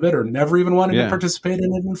sick of it or never even wanted to participate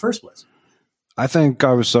in it in the first place. I think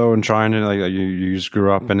I was so enshrined in it, you just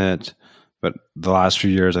grew up in it. But the last few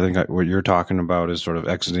years, I think what you're talking about is sort of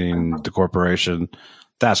exiting the corporation.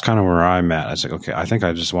 That's kind of where I'm at. I was like, okay, I think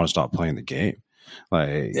I just want to stop playing the game.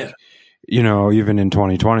 Even in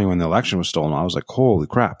 2020 when the election was stolen, I was like, holy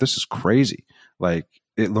crap, this is crazy. Like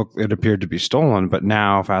it appeared to be stolen, but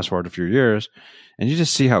now fast forward a few years and you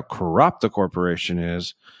just see how corrupt the corporation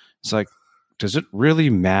is. It's like, does it really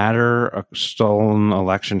matter a stolen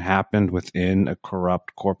election happened within a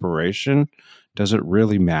corrupt corporation? Does it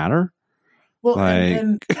really matter? Well,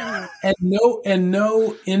 and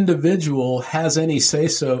no individual has any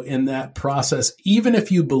say-so in that process. Even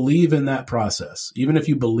if you believe in that process, even if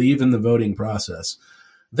you believe in the voting process,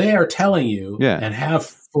 they are telling you and have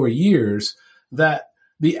for years that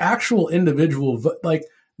the actual individual,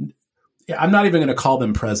 I'm not even going to call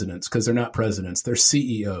them presidents because they're not presidents. They're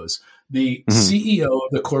CEOs. The CEO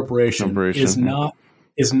of the corporation is not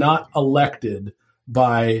is not elected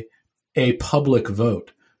by a public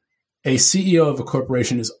vote. A CEO of a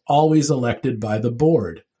corporation is always elected by the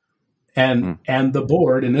board. And the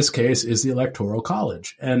board in this case is the Electoral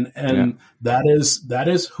College. And that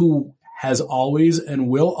is who has always and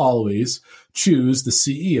will always choose the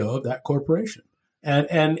CEO of that corporation.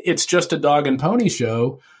 And it's just a dog and pony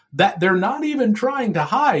show that they're not even trying to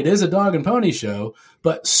hide is a dog and pony show.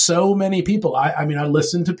 But so many people, I mean, I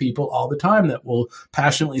listen to people all the time that will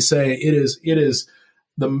passionately say it is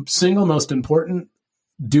the single most important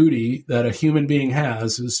duty that a human being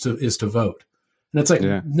has is to vote. And it's like,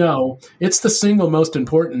 no, it's the single most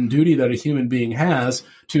important duty that a human being has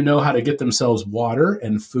to know how to get themselves water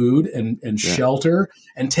and food and shelter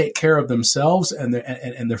and take care of themselves and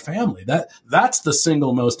their family. That's the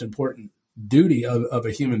single most important duty of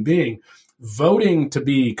a human being. Voting to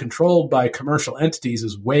be controlled by commercial entities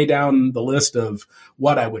is way down the list of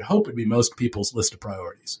what I would hope would be most people's list of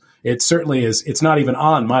priorities. It certainly is. It's not even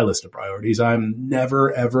on my list of priorities. I'm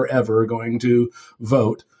never, ever, ever going to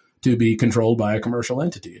vote to be controlled by a commercial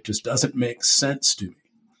entity. It just doesn't make sense to me.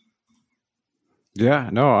 Yeah,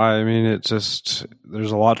 no, I mean, it's just,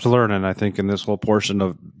 there's a lot to learn. And I think in this whole portion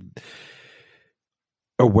of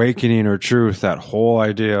awakening or truth, that whole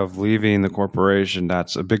idea of leaving the corporation,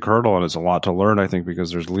 that's a big hurdle. And it's a lot to learn, I think,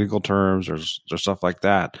 because there's legal terms, there's stuff like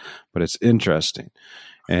that, but it's interesting.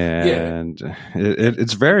 And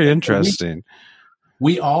it's very interesting.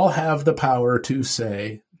 We all have the power to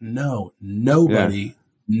say, no, nobody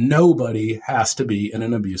has to be in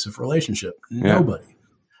an abusive relationship. Nobody.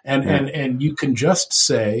 And you can just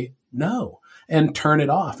say no and turn it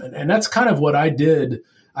off. And that's kind of what I did.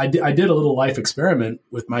 I did a little life experiment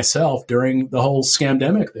with myself during the whole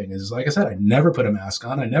scamdemic thing. Is like I said, I never put a mask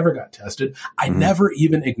on. I never got tested. I never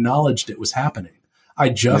even acknowledged it was happening. I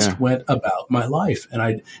just went about my life, and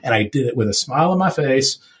I did it with a smile on my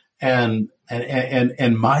face, and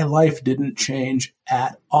my life didn't change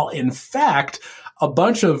at all. In fact, a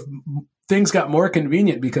bunch of things got more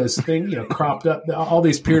convenient because things, cropped up. All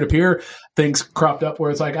these peer-to-peer things cropped up where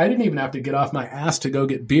it's like I didn't even have to get off my ass to go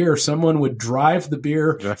get beer. Someone would drive the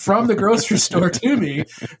beer from the grocery store to me.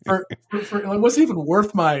 For it wasn't even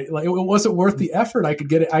worth it wasn't worth the effort. I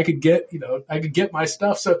could get my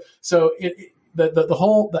stuff. So the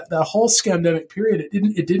whole scamdemic period,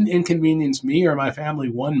 it didn't inconvenience me or my family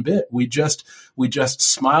one bit. We just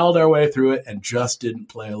smiled our way through it and just didn't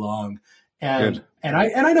play along. And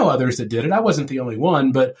I know others that did it. I wasn't the only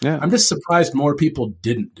one, but I'm just surprised more people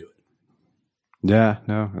didn't do it. Yeah,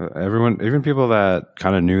 no, everyone, even people that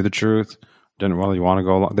kind of knew the truth, didn't really want to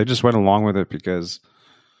go along. They just went along with it because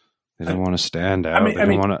they didn't want to stand out. They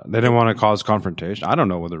didn't want to cause confrontation. I don't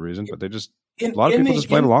know what the reason, but a lot of people just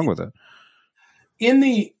played along with it.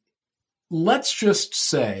 Let's just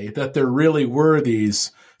say that there really were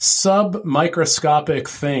these sub-microscopic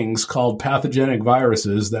things called pathogenic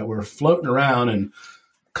viruses that were floating around and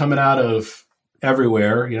coming out of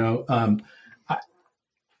everywhere.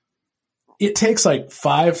 It takes like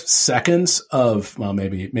 5 seconds of, well,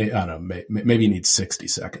 maybe I don't know, maybe you need 60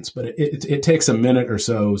 seconds, but it takes a minute or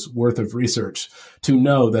so's worth of research to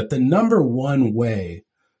know that the number one way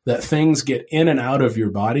that things get in and out of your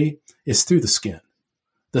body is through the skin.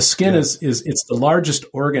 The skin is it's the largest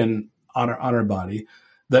organ on our body.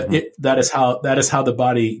 That is how the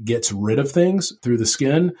body gets rid of things, through the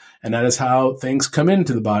skin, and that is how things come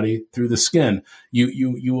into the body, through the skin.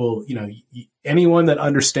 You will, anyone that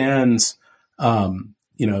understands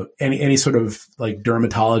any sort of like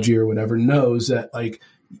dermatology or whatever knows that like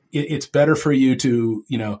it's better for you to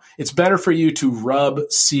rub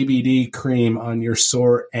CBD cream on your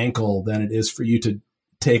sore ankle than it is for you to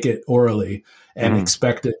take it orally and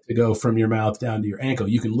expect it to go from your mouth down to your ankle.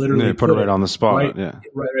 You can literally put it right on the spot,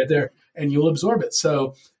 right there, and you'll absorb it.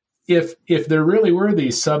 So if there really were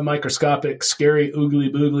these submicroscopic, scary, oogly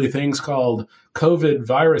boogly things called COVID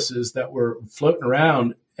viruses that were floating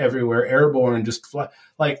around everywhere, airborne, just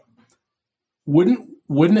wouldn't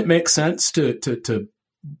it make sense to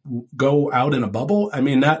go out in a bubble? I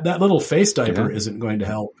mean, that little face diaper isn't going to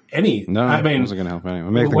help any. No, it wasn't going to help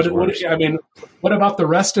anyone. What about the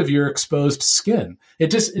rest of your exposed skin? It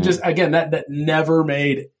just again, that never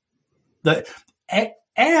made that.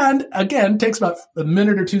 And again, takes about a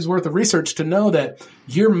minute or two's worth of research to know that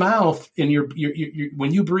your mouth and your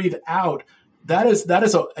when you breathe out, that is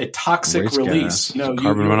a toxic waste release. Gas.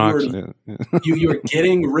 Carbon monoxide. You're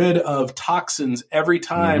getting rid of toxins every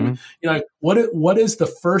time. What is the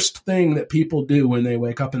first thing that people do when they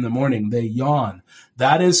wake up in the morning? They yawn.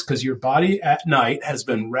 That is because your body at night has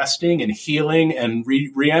been resting and healing and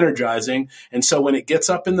re-energizing. And so when it gets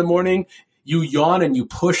up in the morning, you yawn and you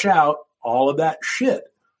push out all of that shit,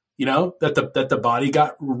 that the body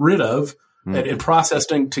got rid of and processed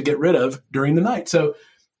to get rid of during the night. So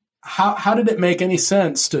how did it make any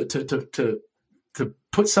sense to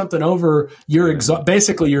put something over your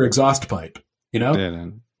basically your exhaust pipe? It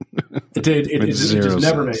just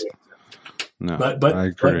never made it. No,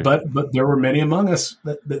 but there were many among us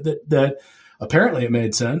that apparently it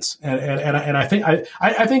made sense, and I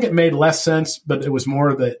think it made less sense, but it was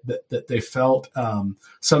more that they felt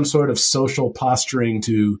some sort of social posturing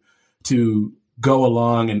to go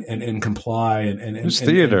along and comply and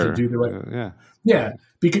theater and to do the right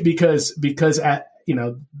because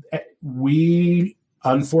we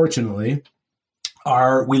unfortunately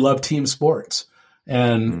we love team sports.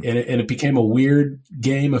 And it became a weird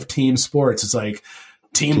game of team sports. It's like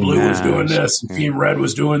Team Blue was doing this, and Team Red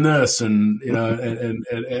was doing this, and and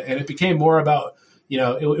it became more about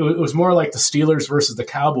it was more like the Steelers versus the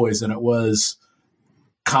Cowboys than it was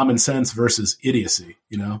common sense versus idiocy.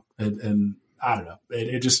 And I don't know.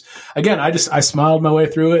 It just I smiled my way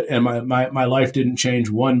through it, and my life didn't change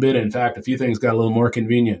one bit. In fact, a few things got a little more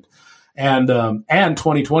convenient. And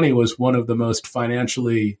 2020 was one of the most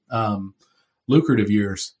financially lucrative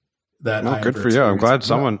years that I good for you. I'm glad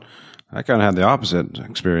I kind of had the opposite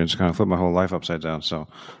experience, kind of flipped my whole life upside down. So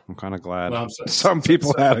I'm kind of glad some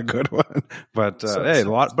people had a good one, but a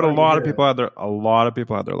lot of people had their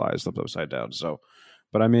lives flipped upside down. So,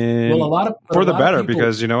 but I mean, for the better,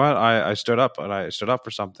 because you know what, I stood up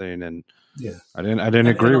for something, and I didn't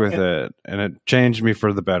agree with it, and it changed me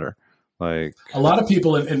for the better. Like a lot of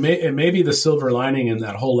people, and maybe the silver lining in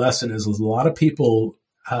that whole lesson is a lot of people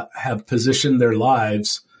have positioned their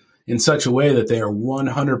lives in such a way that they are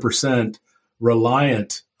 100%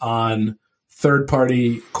 reliant on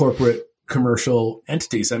third-party corporate commercial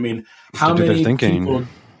entities. I mean, how many people?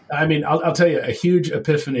 I mean, I'll tell you a huge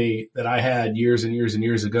epiphany that I had years and years and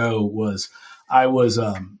years ago was it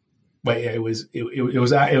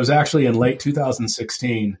was actually in late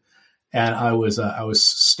 2016, and I was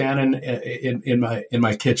standing in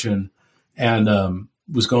my kitchen and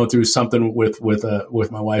was going through something with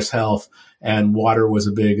my wife's health, and water was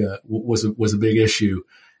a big issue.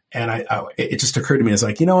 And it just occurred to me, it's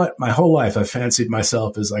like, you know what? My whole life I've fancied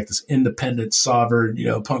myself as like this independent, sovereign,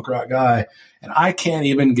 punk rock guy. And I can't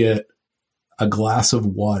even get a glass of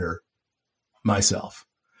water myself.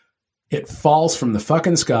 It falls from the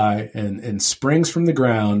fucking sky and springs from the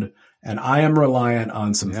ground. And I am reliant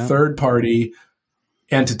on some third party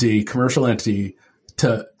entity, commercial entity,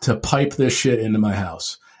 to pipe this shit into my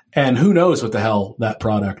house. And who knows what the hell that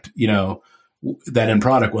product, that end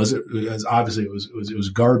product was. It was obviously it was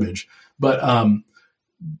garbage. But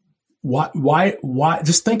why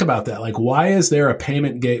just think about that. Like, why is there a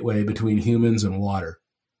payment gateway between humans and water?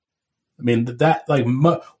 I mean,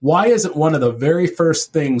 why isn't one of the very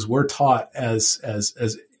first things we're taught as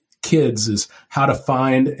kids is how to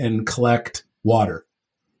find and collect water?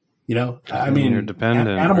 I mean, you're dependent.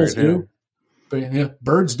 Animals do. But,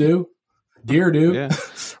 birds do, deer do,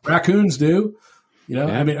 raccoons do.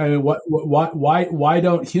 I mean, why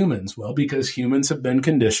don't humans? Well, because humans have been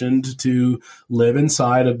conditioned to live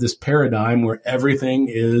inside of this paradigm where everything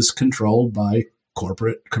is controlled by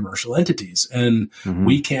corporate commercial entities, and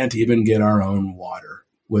we can't even get our own water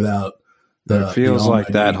without the. It feels like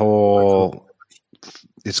that whole.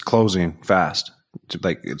 It's closing fast.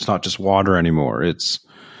 Like, it's not just water anymore. It's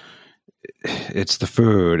the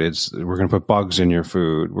food. We're going to put bugs in your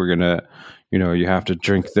food. We're going to, you have to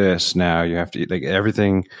drink this now. You have to eat like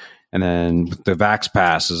everything. And then the vax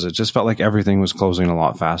passes, it just felt like everything was closing a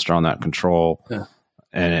lot faster on that control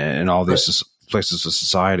and all these places of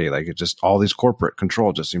society. Like it just, all these corporate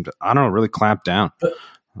control just seemed to, I don't know, really clamp down.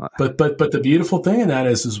 But the beautiful thing in that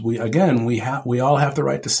is we all have the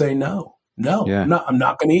right to say no. I'm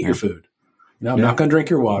not going to eat your food. I'm not going to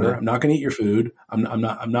drink your water. I'm not going to eat your food. I'm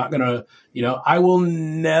not going to, I will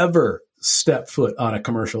never step foot on a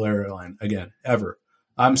commercial airline again, ever.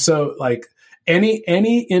 I'm so like any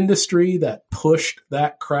industry that pushed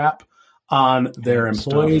that crap on their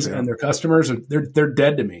employees and their customers, they're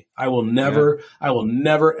dead to me. I'll never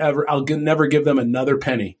give them another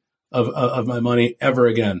penny of my money ever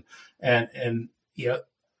again. And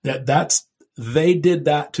that's, they did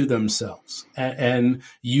that to themselves, and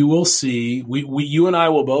you will see. You and I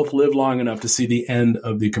will both live long enough to see the end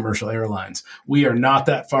of the commercial airlines. We are not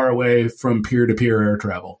that far away from peer-to-peer air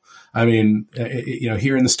travel. I mean,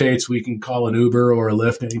 here in the States, we can call an Uber or a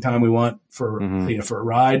Lyft anytime we want for for a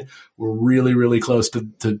ride. We're really, really close to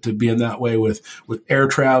being that way with air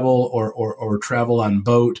travel or travel on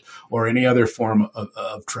boat or any other form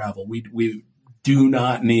of travel. We do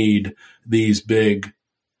not need these big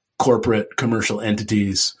corporate commercial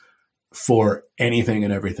entities for anything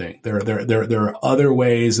and everything. There are other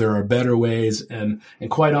ways, there are better ways. And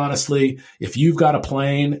quite honestly, if you've got a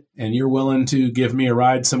plane and you're willing to give me a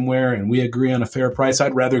ride somewhere and we agree on a fair price,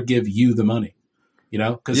 I'd rather give you the money, you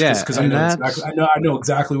know, because I know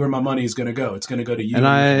exactly where my money is going to go. It's going to go to you.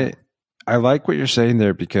 And I like what you're saying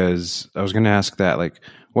there, because I was going to ask that, like,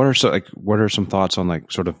 what are some thoughts on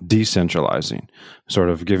like sort of decentralizing, sort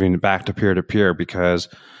of giving back to peer, because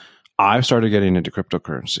I've started getting into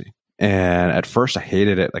cryptocurrency. And at first I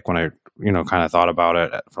hated it. Like when I, kind of thought about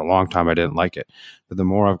it for a long time, I didn't like it. But the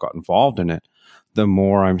more I've got involved in it, the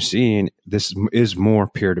more I'm seeing this is more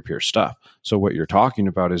peer-to-peer stuff. So what you're talking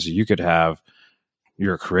about is you could have,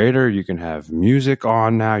 you're a creator, you can have music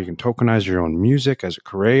on now, you can tokenize your own music as a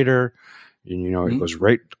creator. And, it goes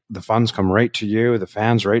right, the funds come right to you, the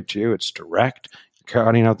fans right to you. It's direct,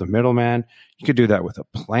 cutting out the middleman. You could do that with a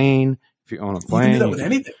plane. If you own a plane, you can do that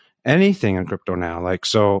with anything in crypto now. Like,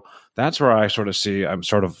 so that's where I sort of see, I'm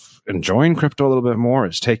sort of enjoying crypto a little bit more,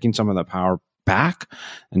 is taking some of the power back,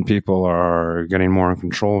 and people are getting more in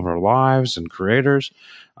control of their lives and creators.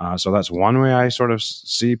 So that's one way I sort of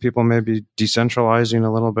see people maybe decentralizing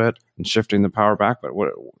a little bit and shifting the power back. But what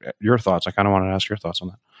your thoughts? I kind of wanted to ask your thoughts on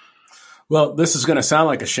that. Well, this is going to sound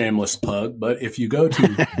like a shameless plug, but if you go to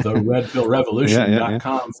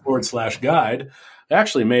theredpillrevolution.com/guide, I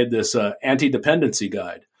actually made this anti-dependency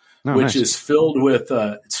guide, which is filled with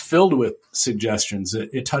suggestions.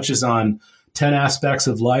 It touches on 10 aspects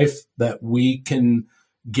of life that we can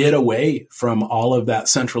get away from all of that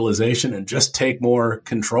centralization and just take more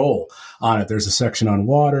control on it. There's a section on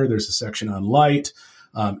water. There's a section on light,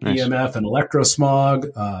 EMF and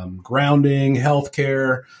electrosmog, grounding,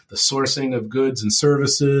 healthcare, the sourcing of goods and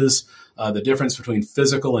services, the difference between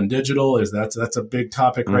physical and digital that's a big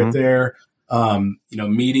topic right there.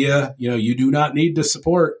 Media, you do not need to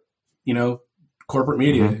support, corporate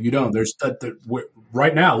media. You don't. There's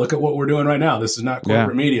right now, look at what we're doing right now. This is not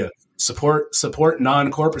corporate media. Support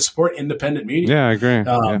non-corporate, support independent media. Yeah, I agree.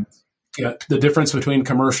 The difference between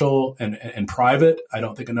commercial and private. I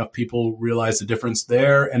don't think enough people realize the difference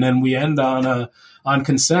there. And then we end on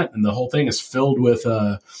consent, and the whole thing is filled with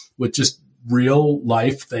just real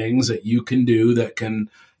life things that you can do that can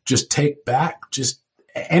just take back. Just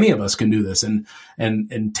any of us can do this and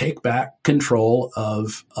take back control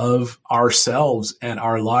of ourselves and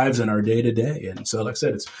our lives and our day to day. And so, like I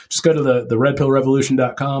said, it's just go to the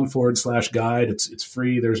redpillrevolution.com/guide. It's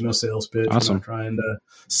free. There's no sales pitch. Awesome. I'm not trying to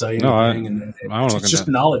sell you anything. It's just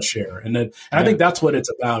knowledge share. And I think that's what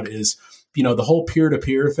it's about is, the whole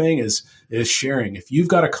peer-to-peer thing is sharing. If you've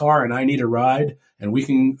got a car and I need a ride and we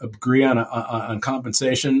can agree on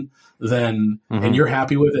compensation, then, and you're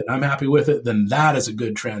happy with it and I'm happy with it, then that is a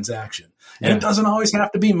good transaction. And it doesn't always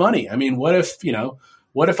have to be money. I mean, what if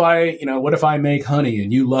I make honey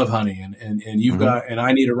and you love honey and you've got, and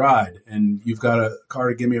I need a ride and you've got a car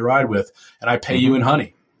to give me a ride with and I pay you in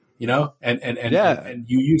honey, and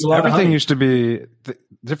you use a lot of honey.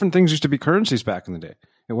 Different things used to be currencies back in the day.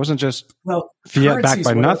 It wasn't just fiat backed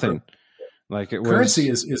by nothing. Like it was, currency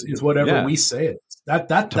is whatever we say it is.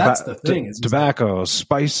 That's the thing. It's tobacco,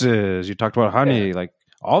 spices. You talked about honey. Like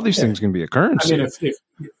all these things can be a currency. I mean,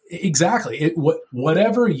 exactly.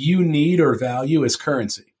 Whatever you need or value is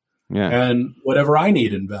currency. Yeah. And whatever I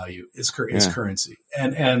need and value is currency.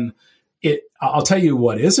 And I'll tell you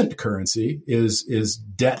what isn't currency is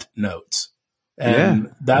debt notes.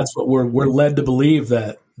 And that's what we're led to believe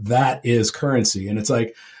that is currency. And it's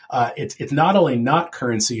like, it's not only not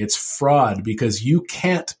currency, it's fraud, because you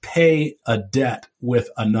can't pay a debt with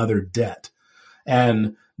another debt.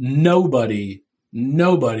 And nobody,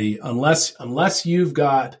 unless you've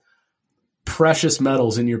got precious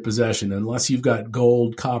metals in your possession, unless you've got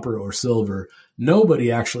gold, copper, or silver,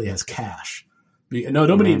 nobody actually has cash.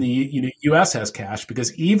 Nobody in the U.S. has cash,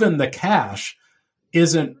 because even the cash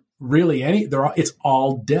isn't really it's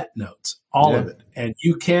all debt notes, all of it. And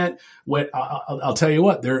you can't, I'll tell you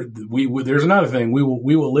what, there's another thing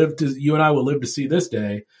you and I will live to see this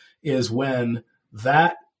day, is when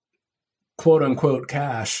that quote unquote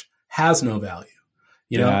cash has no value.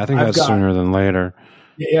 I think that's sooner than later.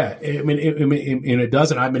 Yeah. I mean, it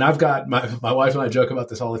doesn't. I mean, I've got my wife and I joke about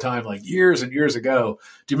this all the time, like years and years ago.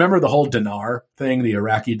 Do you remember the whole dinar thing, the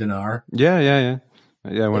Iraqi dinar? Yeah.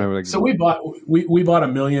 Whenever. So we bought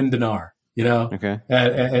 $1 million dinar, Okay.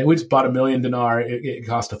 And we just bought $1 million dinar. It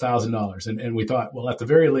cost $1,000. And we thought, well, at the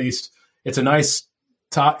very least, it's a nice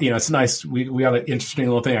top, it's nice. We got an interesting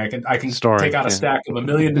little thing. I can take out a stack of $1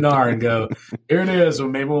 million dinar and go, here it is. Or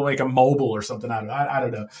maybe we'll make a mobile or something out of it. I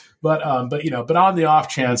don't know. But on the off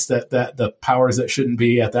chance that the powers that shouldn't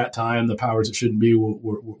be at that time, the powers that shouldn't be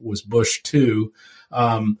was Bush too.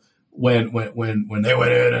 when they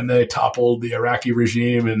went in and they toppled the Iraqi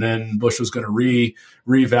regime, and then Bush was going to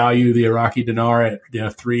revalue the Iraqi dinar at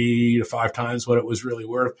 3 to 5 times what it was really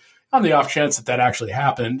worth. On the off chance that actually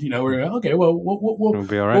happened, we're going, okay, well, we'll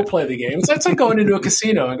be all right. We'll play the game. It's like going into a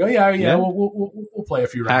casino and go, we'll play a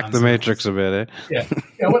few rounds. Hack the matrix a bit, eh?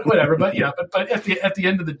 Whatever. But at the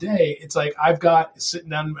end of the day, it's like I've got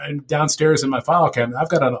sitting downstairs in my file cabinet, I've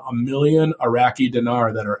got a million Iraqi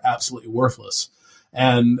dinar that are absolutely worthless.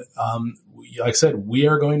 And like I said, we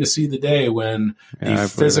are going to see the day when the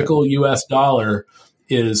physical U.S. dollar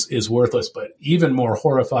is worthless. But even more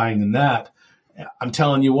horrifying than that, I'm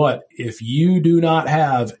telling you what, if you do not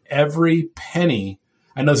have every penny,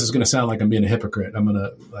 I know this is going to sound like I'm being a hypocrite. I'm going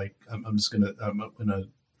to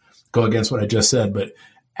go against what I just said. But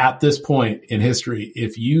at this point in history,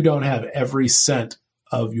 if you don't have every cent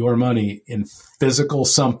of your money in physical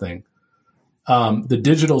something, the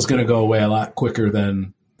digital is going to go away a lot quicker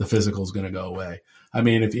than the physical is going to go away. I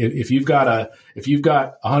mean, if you've got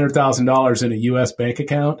 $100,000 in a U.S. bank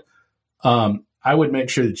account, I would make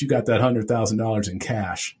sure that you got that $100,000 in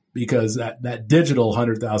cash, because that digital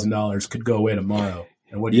 $100,000 could go away tomorrow.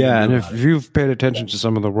 And if you've paid attention to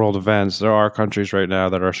some of the world events, there are countries right now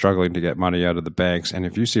that are struggling to get money out of the banks. And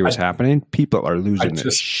if you see what's happening, people are losing their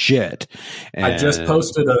shit. And I just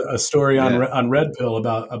posted a story on Red Pill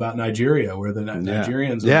about Nigeria, where the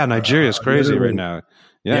Nigerians. Nigeria's crazy right now.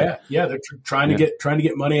 Yeah. They're trying to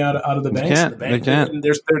get money out of the banks. They can't. And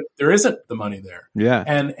there isn't the money there. Yeah,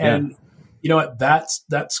 and you know what? That's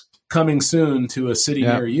coming soon to a city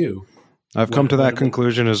near you. I've come to that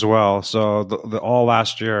conclusion as well. So all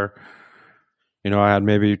last year, I had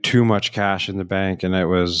maybe too much cash in the bank, and it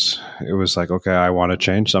was like, okay, I want to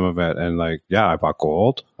change some of it. And I bought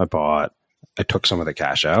gold. I took some of the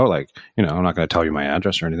cash out. I'm not going to tell you my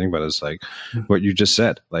address or anything, but it's like what you just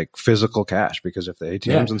said, like physical cash, because if the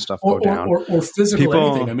ATMs and stuff go down, or physical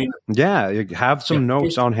anything, I mean, you have some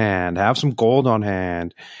notes on hand, have some gold on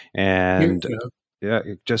hand, and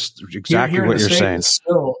just exactly what you're saying.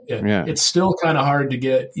 It's still kind of hard to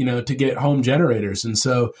get home generators, and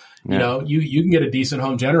so you can get a decent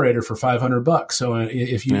home generator for $500. So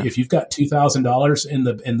if you've got $2,000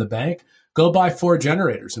 in the bank, go buy 4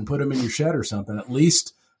 generators and put them in your shed or something. At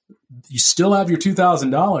least you still have your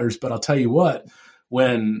 $2,000. But I'll tell you what,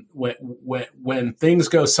 when things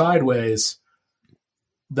go sideways,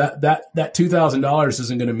 that $2,000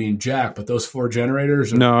 isn't going to mean jack. But those 4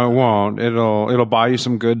 generators, no, it won't. It'll buy you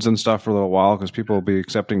some goods and stuff for a little while, because people will be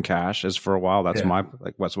accepting cash as for a while. That's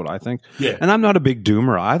that's what I think. Yeah, and I'm not a big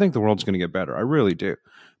doomer. I think the world's going to get better. I really do.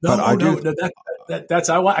 I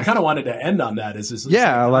kind of wanted to end on that.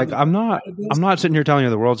 I'm not sitting here telling you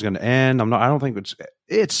the world's going to end. I don't think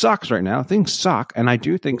it sucks right now. Things suck, and I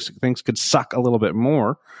do think things could suck a little bit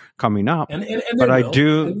more coming up. But I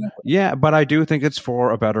do think it's for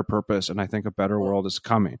a better purpose, and I think a better world is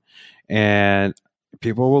coming. And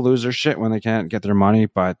people will lose their shit when they can't get their money.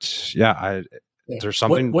 But there's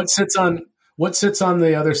something. What sits on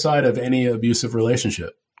the other side of any abusive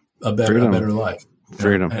relationship? A better life.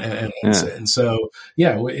 Freedom. And so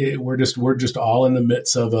we're just all in the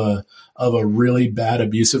midst of a really bad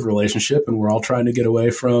abusive relationship, and we're all trying to get away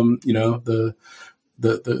from the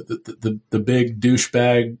big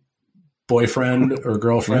douchebag boyfriend or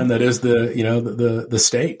girlfriend that is the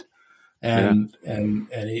state, and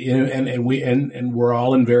we're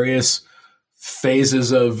all in various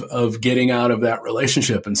phases of getting out of that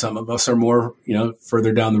relationship, and some of us are more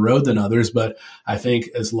further down the road than others. But I think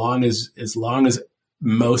as long as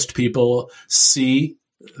most people see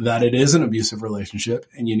that it is an abusive relationship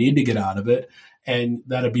and you need to get out of it, and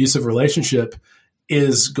that abusive relationship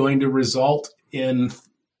is going to result in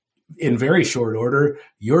very short order,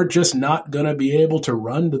 you're just not going to be able to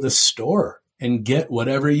run to the store and get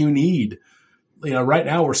whatever you need. Right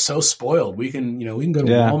now we're so spoiled. We can go to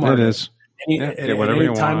Walmart. It is. At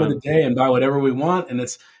any time of the day and buy whatever we want, and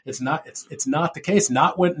it's not the case.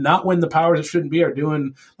 Not when the powers that shouldn't be are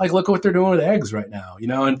doing, look at what they're doing with eggs right now,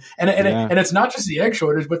 and it's not just the egg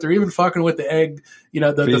shortage, but they're even fucking with the egg,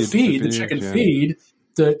 the chicken feed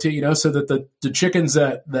so that the chickens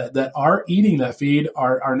that are eating that feed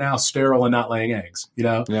are now sterile and not laying eggs, and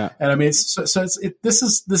I mean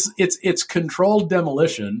it's controlled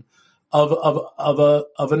demolition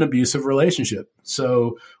of an abusive relationship.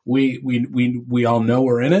 So we all know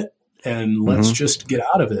we're in it, and let's just get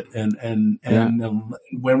out of it. And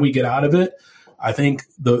when we get out of it, I think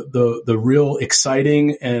the real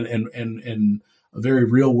exciting and very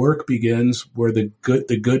real work begins, where the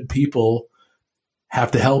good people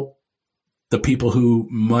have to help the people who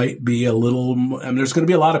might be a little, I mean, there's going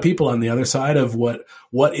to be a lot of people on the other side of what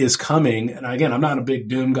is coming. And again, I'm not a big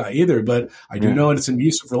doom guy either, but I do know it's an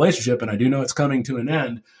abusive relationship, and I do know it's coming to an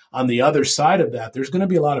end. On the other side of that, there's going to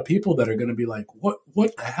be a lot of people that are going to be like, what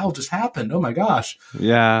the hell just happened? Oh my gosh.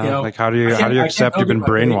 Yeah. Like how do you accept you've been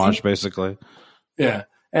brainwashed, basically? Yeah.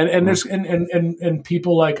 And there's and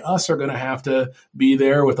people like us are going to have to be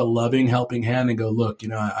there with a loving, helping hand and go, look,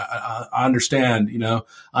 I understand, I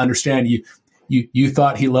understand you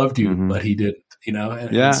thought he loved you, but he didn't,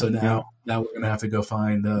 and so now we're going to have to go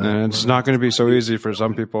find. And it's not going to be so easy for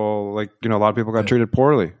some people. Like, a lot of people got treated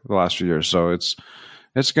poorly the last few years. So it's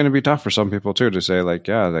going to be tough for some people too, to say like,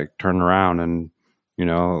 turn around and,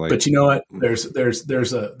 but you know what? There's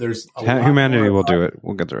a humanity will do it.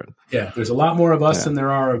 We'll get through it. Yeah. There's a lot more of us than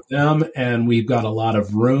there are of them. And we've got a lot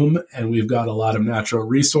of room, and we've got a lot of natural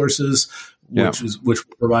resources, which will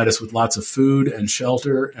provide us with lots of food and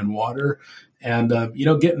shelter and water. And,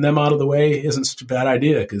 getting them out of the way isn't such a bad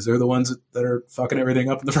idea, because they're the ones that are fucking everything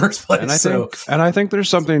up in the first place. And I think there's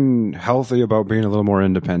something healthy about being a little more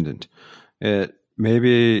independent. It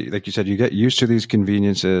maybe, like you said, you get used to these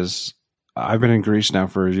conveniences. I've been in Greece now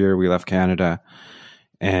for a year. We left Canada,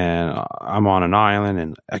 and I'm on an island,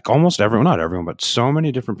 and like almost everyone, not everyone, but so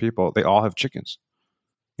many different people, they all have chickens,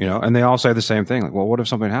 and they all say the same thing. Like, well, what if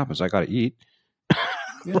something happens? I got to eat.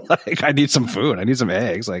 Like, I need some food. I need some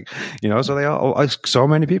eggs. Like, so they all, like, so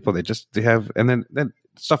many people, they have, and then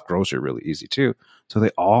stuff grows here really easy too. So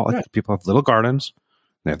they all, like, people have little gardens.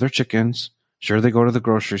 They have their chickens. Sure, they go to the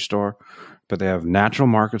grocery store, but they have natural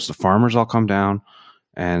markets. The farmers all come down.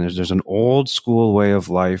 And there's an old school way of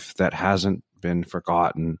life that hasn't been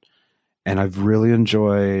forgotten. And I've really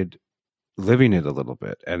enjoyed living it a little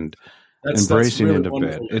bit and embracing it a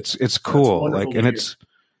bit. It's cool. Like,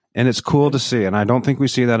 and it's cool to see. And I don't think we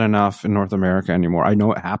see that enough in North America anymore. I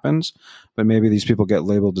know it happens, but maybe these people get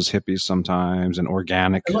labeled as hippies sometimes, and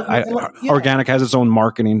organic. Organic has its own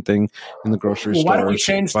marketing thing in the grocery store. Why don't we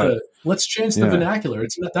change let's change the vernacular.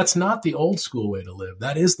 That's not the old school way to live.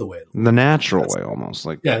 That is the way to live. The natural way, almost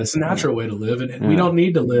like. Yeah, it's the natural way to live. And we don't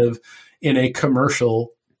need to live in a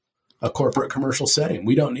corporate commercial setting.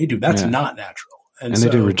 We don't need to. That's not natural. And they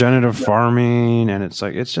do regenerative farming, and it's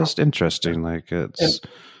like, it's just interesting. Like, it's.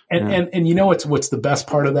 And what's the best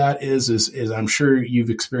part of that is I'm sure you've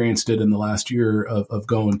experienced it in the last year of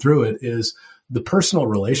going through it, is the personal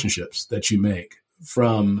relationships that you make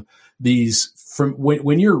from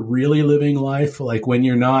when you're really living life, like when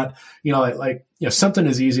you're not, something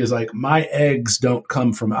as easy as like, my eggs don't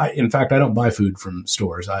come from, in fact, I don't buy food from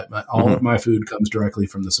stores. All of my food comes directly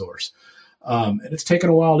from the source. And it's taken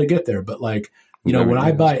a while to get there, but like, when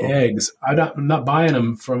I buy eggs, I'm not buying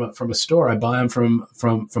them from a store. I buy them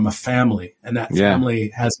from a family, and that family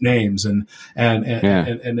has names. And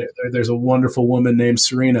there's a wonderful woman named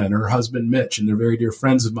Serena and her husband Mitch, and they're very dear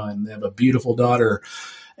friends of mine. They have a beautiful daughter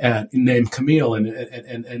named Camille,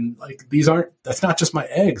 and like, that's not just my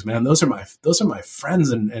eggs, man. Those are my friends,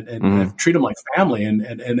 and I treat them like family,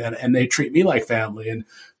 and they treat me like family, and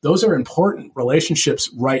those are important relationships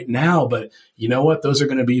right now. But you know what? Those are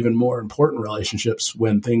going to be even more important relationships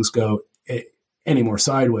when things go any more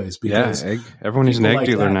sideways, because everyone is an egg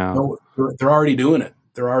dealer now. They're already doing it.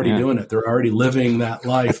 They're already doing it. They're already living that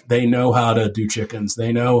life. They know how to do chickens.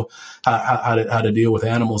 They know how to deal with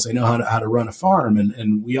animals. They know how to run a farm.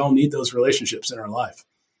 And we all need those relationships in our life.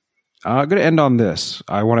 I'm going to end on this.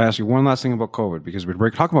 I want to ask you one last thing about COVID, because we're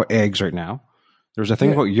talking about eggs right now. There's a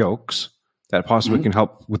thing about yolks that possibly can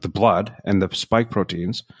help with the blood and the spike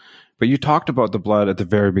proteins. But you talked about the blood at the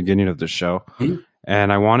very beginning of the show.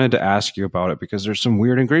 And I wanted to ask you about it because there's some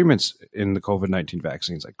weird ingredients in the COVID-19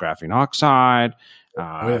 vaccines, like graphene oxide.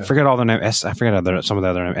 I forget all the name. I forget some of the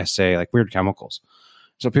other name, SA, like weird chemicals.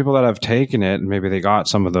 So people that have taken it, and maybe they got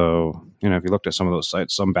some of the, if you looked at some of those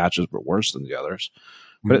sites, some batches were worse than the others.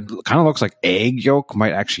 But it kind of looks like egg yolk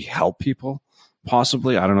might actually help people,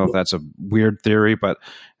 possibly. I don't know if that's a weird theory, but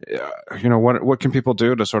what can people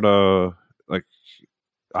do to sort of, like,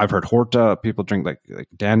 I've heard Horta, people drink like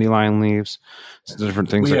dandelion leaves, different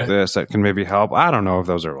things like this that can maybe help. I don't know if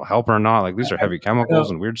those are help or not. Like, these are heavy chemicals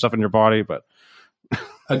and weird stuff in your body, but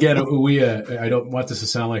again, I don't want this to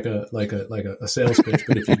sound like a sales pitch,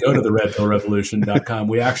 but if you go to the redpillrevolution.com,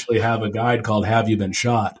 we actually have a guide called "Have You Been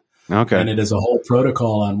Shot?" Okay, and it is a whole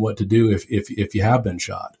protocol on what to do if you have been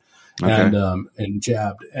shot and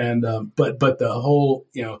jabbed, but the whole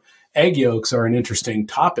egg yolks are an interesting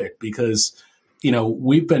topic because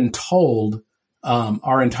we've been told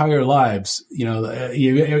our entire lives.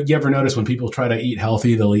 You ever notice when people try to eat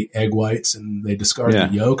healthy, they'll eat egg whites and they discard the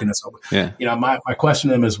yolk, and it's my question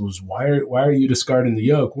to them was why are you discarding the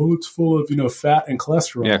yolk? Well, it's full of fat and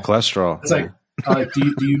cholesterol. Yeah, cholesterol. It's like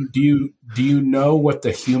do you know what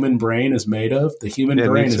the human brain is made of? The human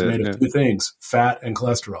brain is made of two things: fat and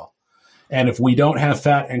cholesterol. And if we don't have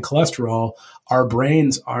fat and cholesterol, our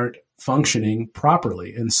brains aren't functioning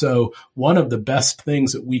properly. And so one of the best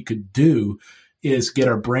things that we could do is get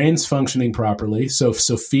our brains functioning properly. So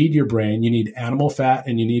feed your brain. You need animal fat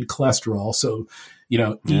and you need cholesterol. So, eat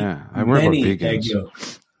many egg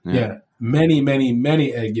yolks.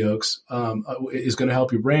 Many egg yolks is going to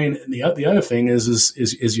help your brain. And the other thing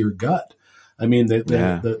is your gut. I mean,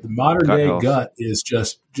 the modern day gut is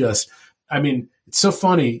just. I mean, it's so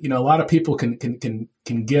funny. A lot of people can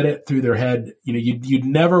get it through their head. You'd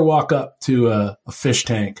never walk up to a fish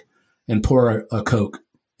tank and pour a Coke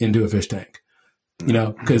into a fish tank.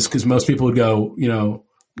 Because most people would go, well,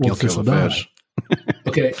 the fish will die.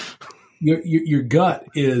 Okay, your gut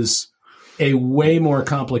is a way more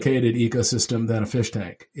complicated ecosystem than a fish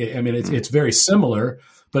tank. I mean, it's very similar,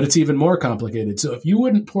 but it's even more complicated. So if you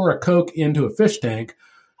wouldn't pour a Coke into a fish tank,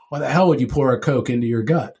 why the hell would you pour a Coke into your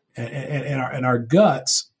gut? And our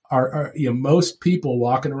guts are most people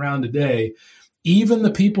walking around today, even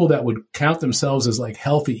the people that would count themselves as like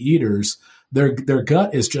healthy eaters, their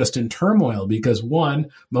gut is just in turmoil because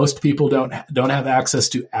one, most people don't have access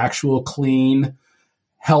to actual clean,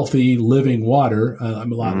 healthy living water. A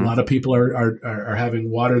lot of people are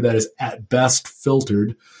having water that is at best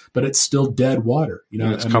filtered, but it's still dead water.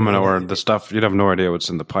 It's coming over the stuff. You'd have no idea what's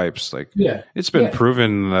in the pipes. It's been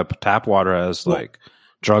proven that tap water has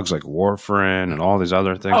drugs like warfarin and all these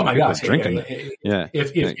other things. Oh my gosh! Drinking.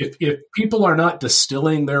 If people are not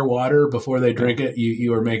distilling their water before they drink it,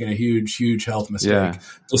 you are making a huge health mistake. Yeah.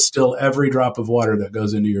 Distill every drop of water that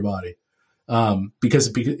goes into your body,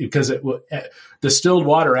 because distilled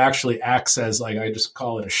water actually acts as I just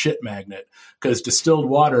call it a shit magnet, because distilled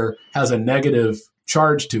water has a negative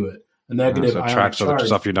charge to it, a negative so attracts other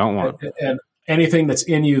stuff you don't want. And anything that's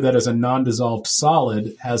in you that is a non-dissolved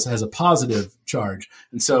solid has a positive charge.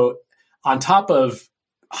 And so on top of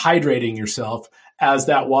hydrating yourself, as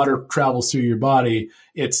that water travels through your body,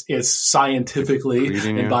 it's scientifically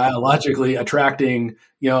and biologically attracting,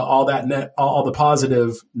 all the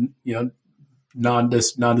positive,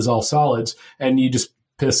 non-dissolved solids, and you just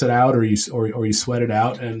piss it out or you sweat it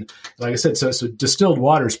out. And like I said, so distilled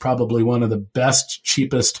water is probably one of the best,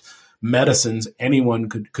 cheapest medicines anyone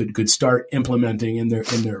could start implementing in their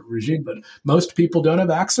regime, but most people don't have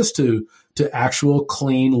access to actual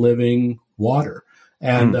clean living water,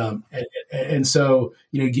 and so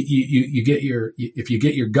you get if you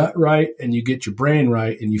get your gut right and you get your brain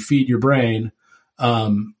right and you feed your brain,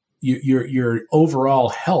 your overall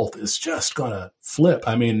health is just gonna flip.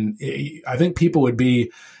 I mean, I think people would be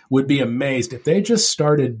amazed if they just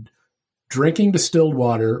started drinking distilled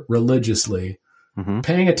water religiously.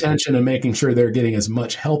 Paying attention and making sure they're getting as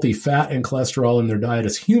much healthy fat and cholesterol in their diet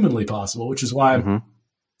as humanly possible, which is why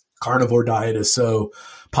carnivore diet is so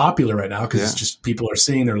popular right now, because it's just people are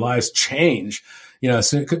seeing their lives change,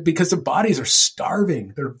 because their bodies are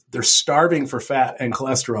starving. They're starving for fat and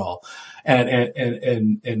cholesterol,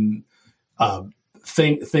 and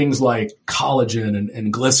things like collagen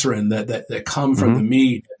and glycerin that come from the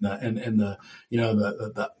meat and the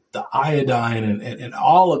iodine and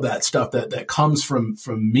all of that stuff that comes from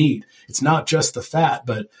meat. It's not just the fat,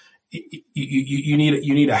 but you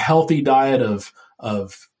need a healthy diet of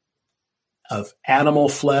animal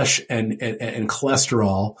flesh and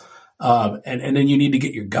cholesterol, and then you need to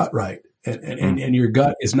get your gut right, and your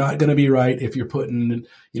gut is not going to be right if you're putting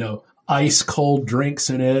ice cold drinks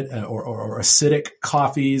in it or acidic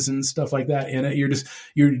coffees and stuff like that in it.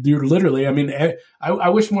 You're literally, I mean, I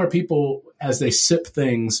wish more people, as they sip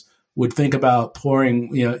things, would think about pouring,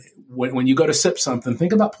 when you go to sip something,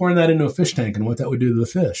 think about pouring that into a fish tank and what that would do to the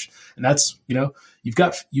fish. And that's, you've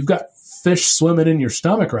got fish swimming in your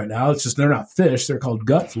stomach right now. It's just, they're not fish. They're called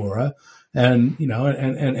gut flora. And, and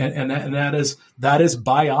that is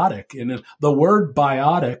biotic. And the word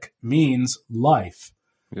biotic means life.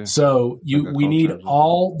 Yeah. So we need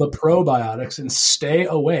all the probiotics and stay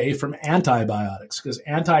away from antibiotics, because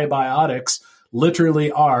antibiotics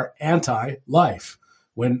literally are anti-life.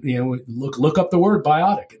 When look up the word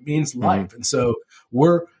biotic, it means life. And so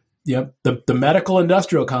the medical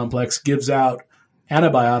industrial complex gives out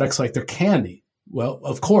antibiotics like they're candy. Well,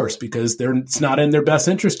 of course, because it's not in their best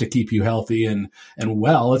interest to keep you healthy and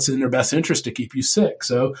well. It's in their best interest to keep you sick.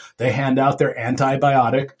 So they hand out their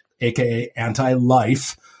antibiotic, aka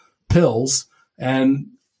anti-life pills, and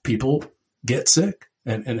people get sick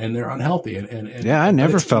and they're unhealthy. And yeah, I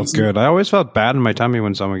never it's felt easy. good. I always felt bad in my tummy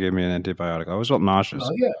when someone gave me an antibiotic. I always felt nauseous.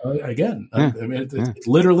 Again, Yeah. I mean, it's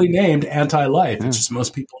literally named anti-life. Yeah. It's just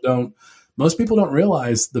most people don't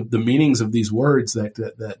realize the meanings of these words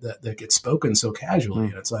that get spoken so casually.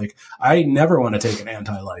 And it's like, I never want to take an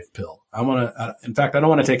anti-life pill. In fact, I don't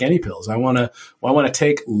want to take any pills. I want to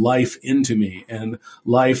take life into me, and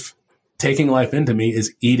taking life into me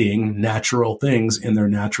is eating natural things in their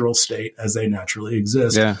natural state as they naturally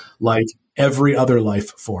exist, like every other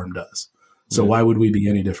life form does. So why would we be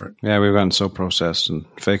any different? Yeah, we've gotten so processed, and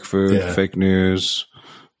fake food, fake news,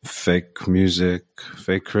 fake music,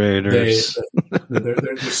 fake creators.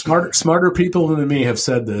 They're smarter people than me have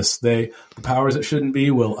said this. The powers that shouldn't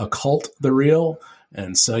be will occult the real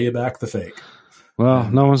and sell you back the fake.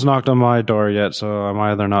 Well, no one's knocked on my door yet, so I'm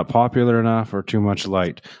either not popular enough or too much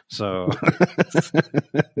light. So,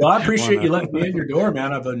 well, I appreciate you letting me in your door,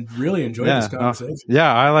 man. I've really enjoyed this conversation.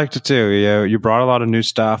 Yeah, I liked it too. You brought a lot of new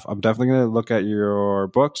stuff. I'm definitely going to look at your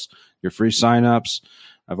books, your free signups.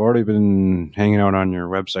 I've already been hanging out on your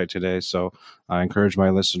website today, so I encourage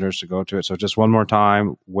my listeners to go to it. So, just one more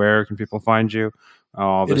time, where can people find you?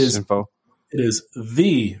 All this info. It is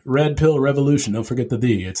The Red Pill Revolution. Don't forget the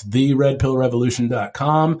 "the." It's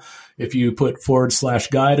theredpillrevolution.com. If you put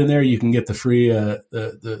 /guide in there, you can get the free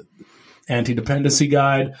the anti-dependency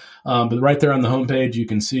guide. But right there on the homepage, you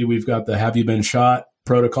can see we've got the "Have You Been Shot"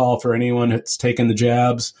 protocol for anyone that's taken the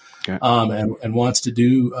jabs and wants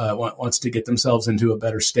to get themselves into a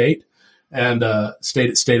better state. And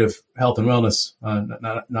state of health and wellness,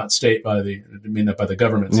 not state by the, I mean that by the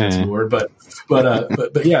government sense of the word, but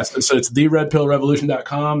yes. So it's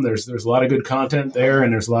theredpillrevolution.com. There's a lot of good content there,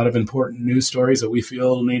 and there's a lot of important news stories that we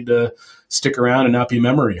feel need to stick around and not be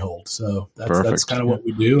memory hold. So that's kind of what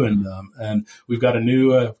we do. And we've got a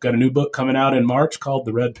new book coming out in March called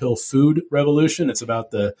The Red Pill Food Revolution. It's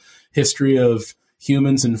about the history of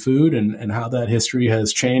humans and food and how that history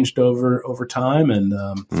has changed over time. And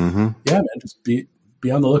man, just be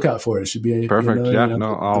on the lookout for it. It should be perfect.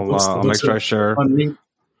 I'll make sure I share.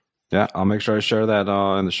 Yeah, I'll make sure I share that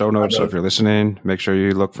in the show notes. So if you're listening, make sure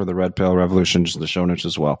you look for the Red Pill Revolution in the show notes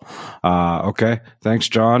as well. Okay, thanks,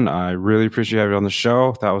 John. I really appreciate having you on the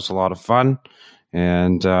show. That was a lot of fun.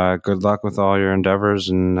 And good luck with all your endeavors,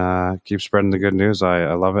 and keep spreading the good news.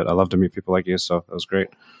 I love it. I love to meet people like you. So that was great.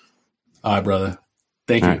 All right, brother.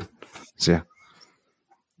 Thank you. Right. See ya.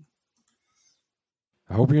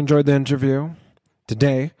 I hope you enjoyed the interview.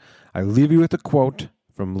 Today, I leave you with a quote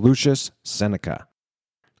from Lucius Seneca.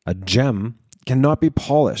 A gem cannot be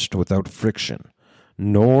polished without friction,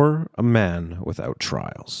 nor a man without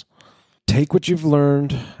trials. Take what you've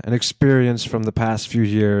learned and experienced from the past few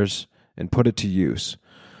years and put it to use.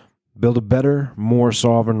 Build a better, more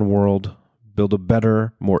sovereign world. Build a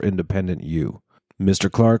better, more independent you.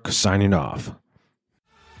 Mr. Clark signing off.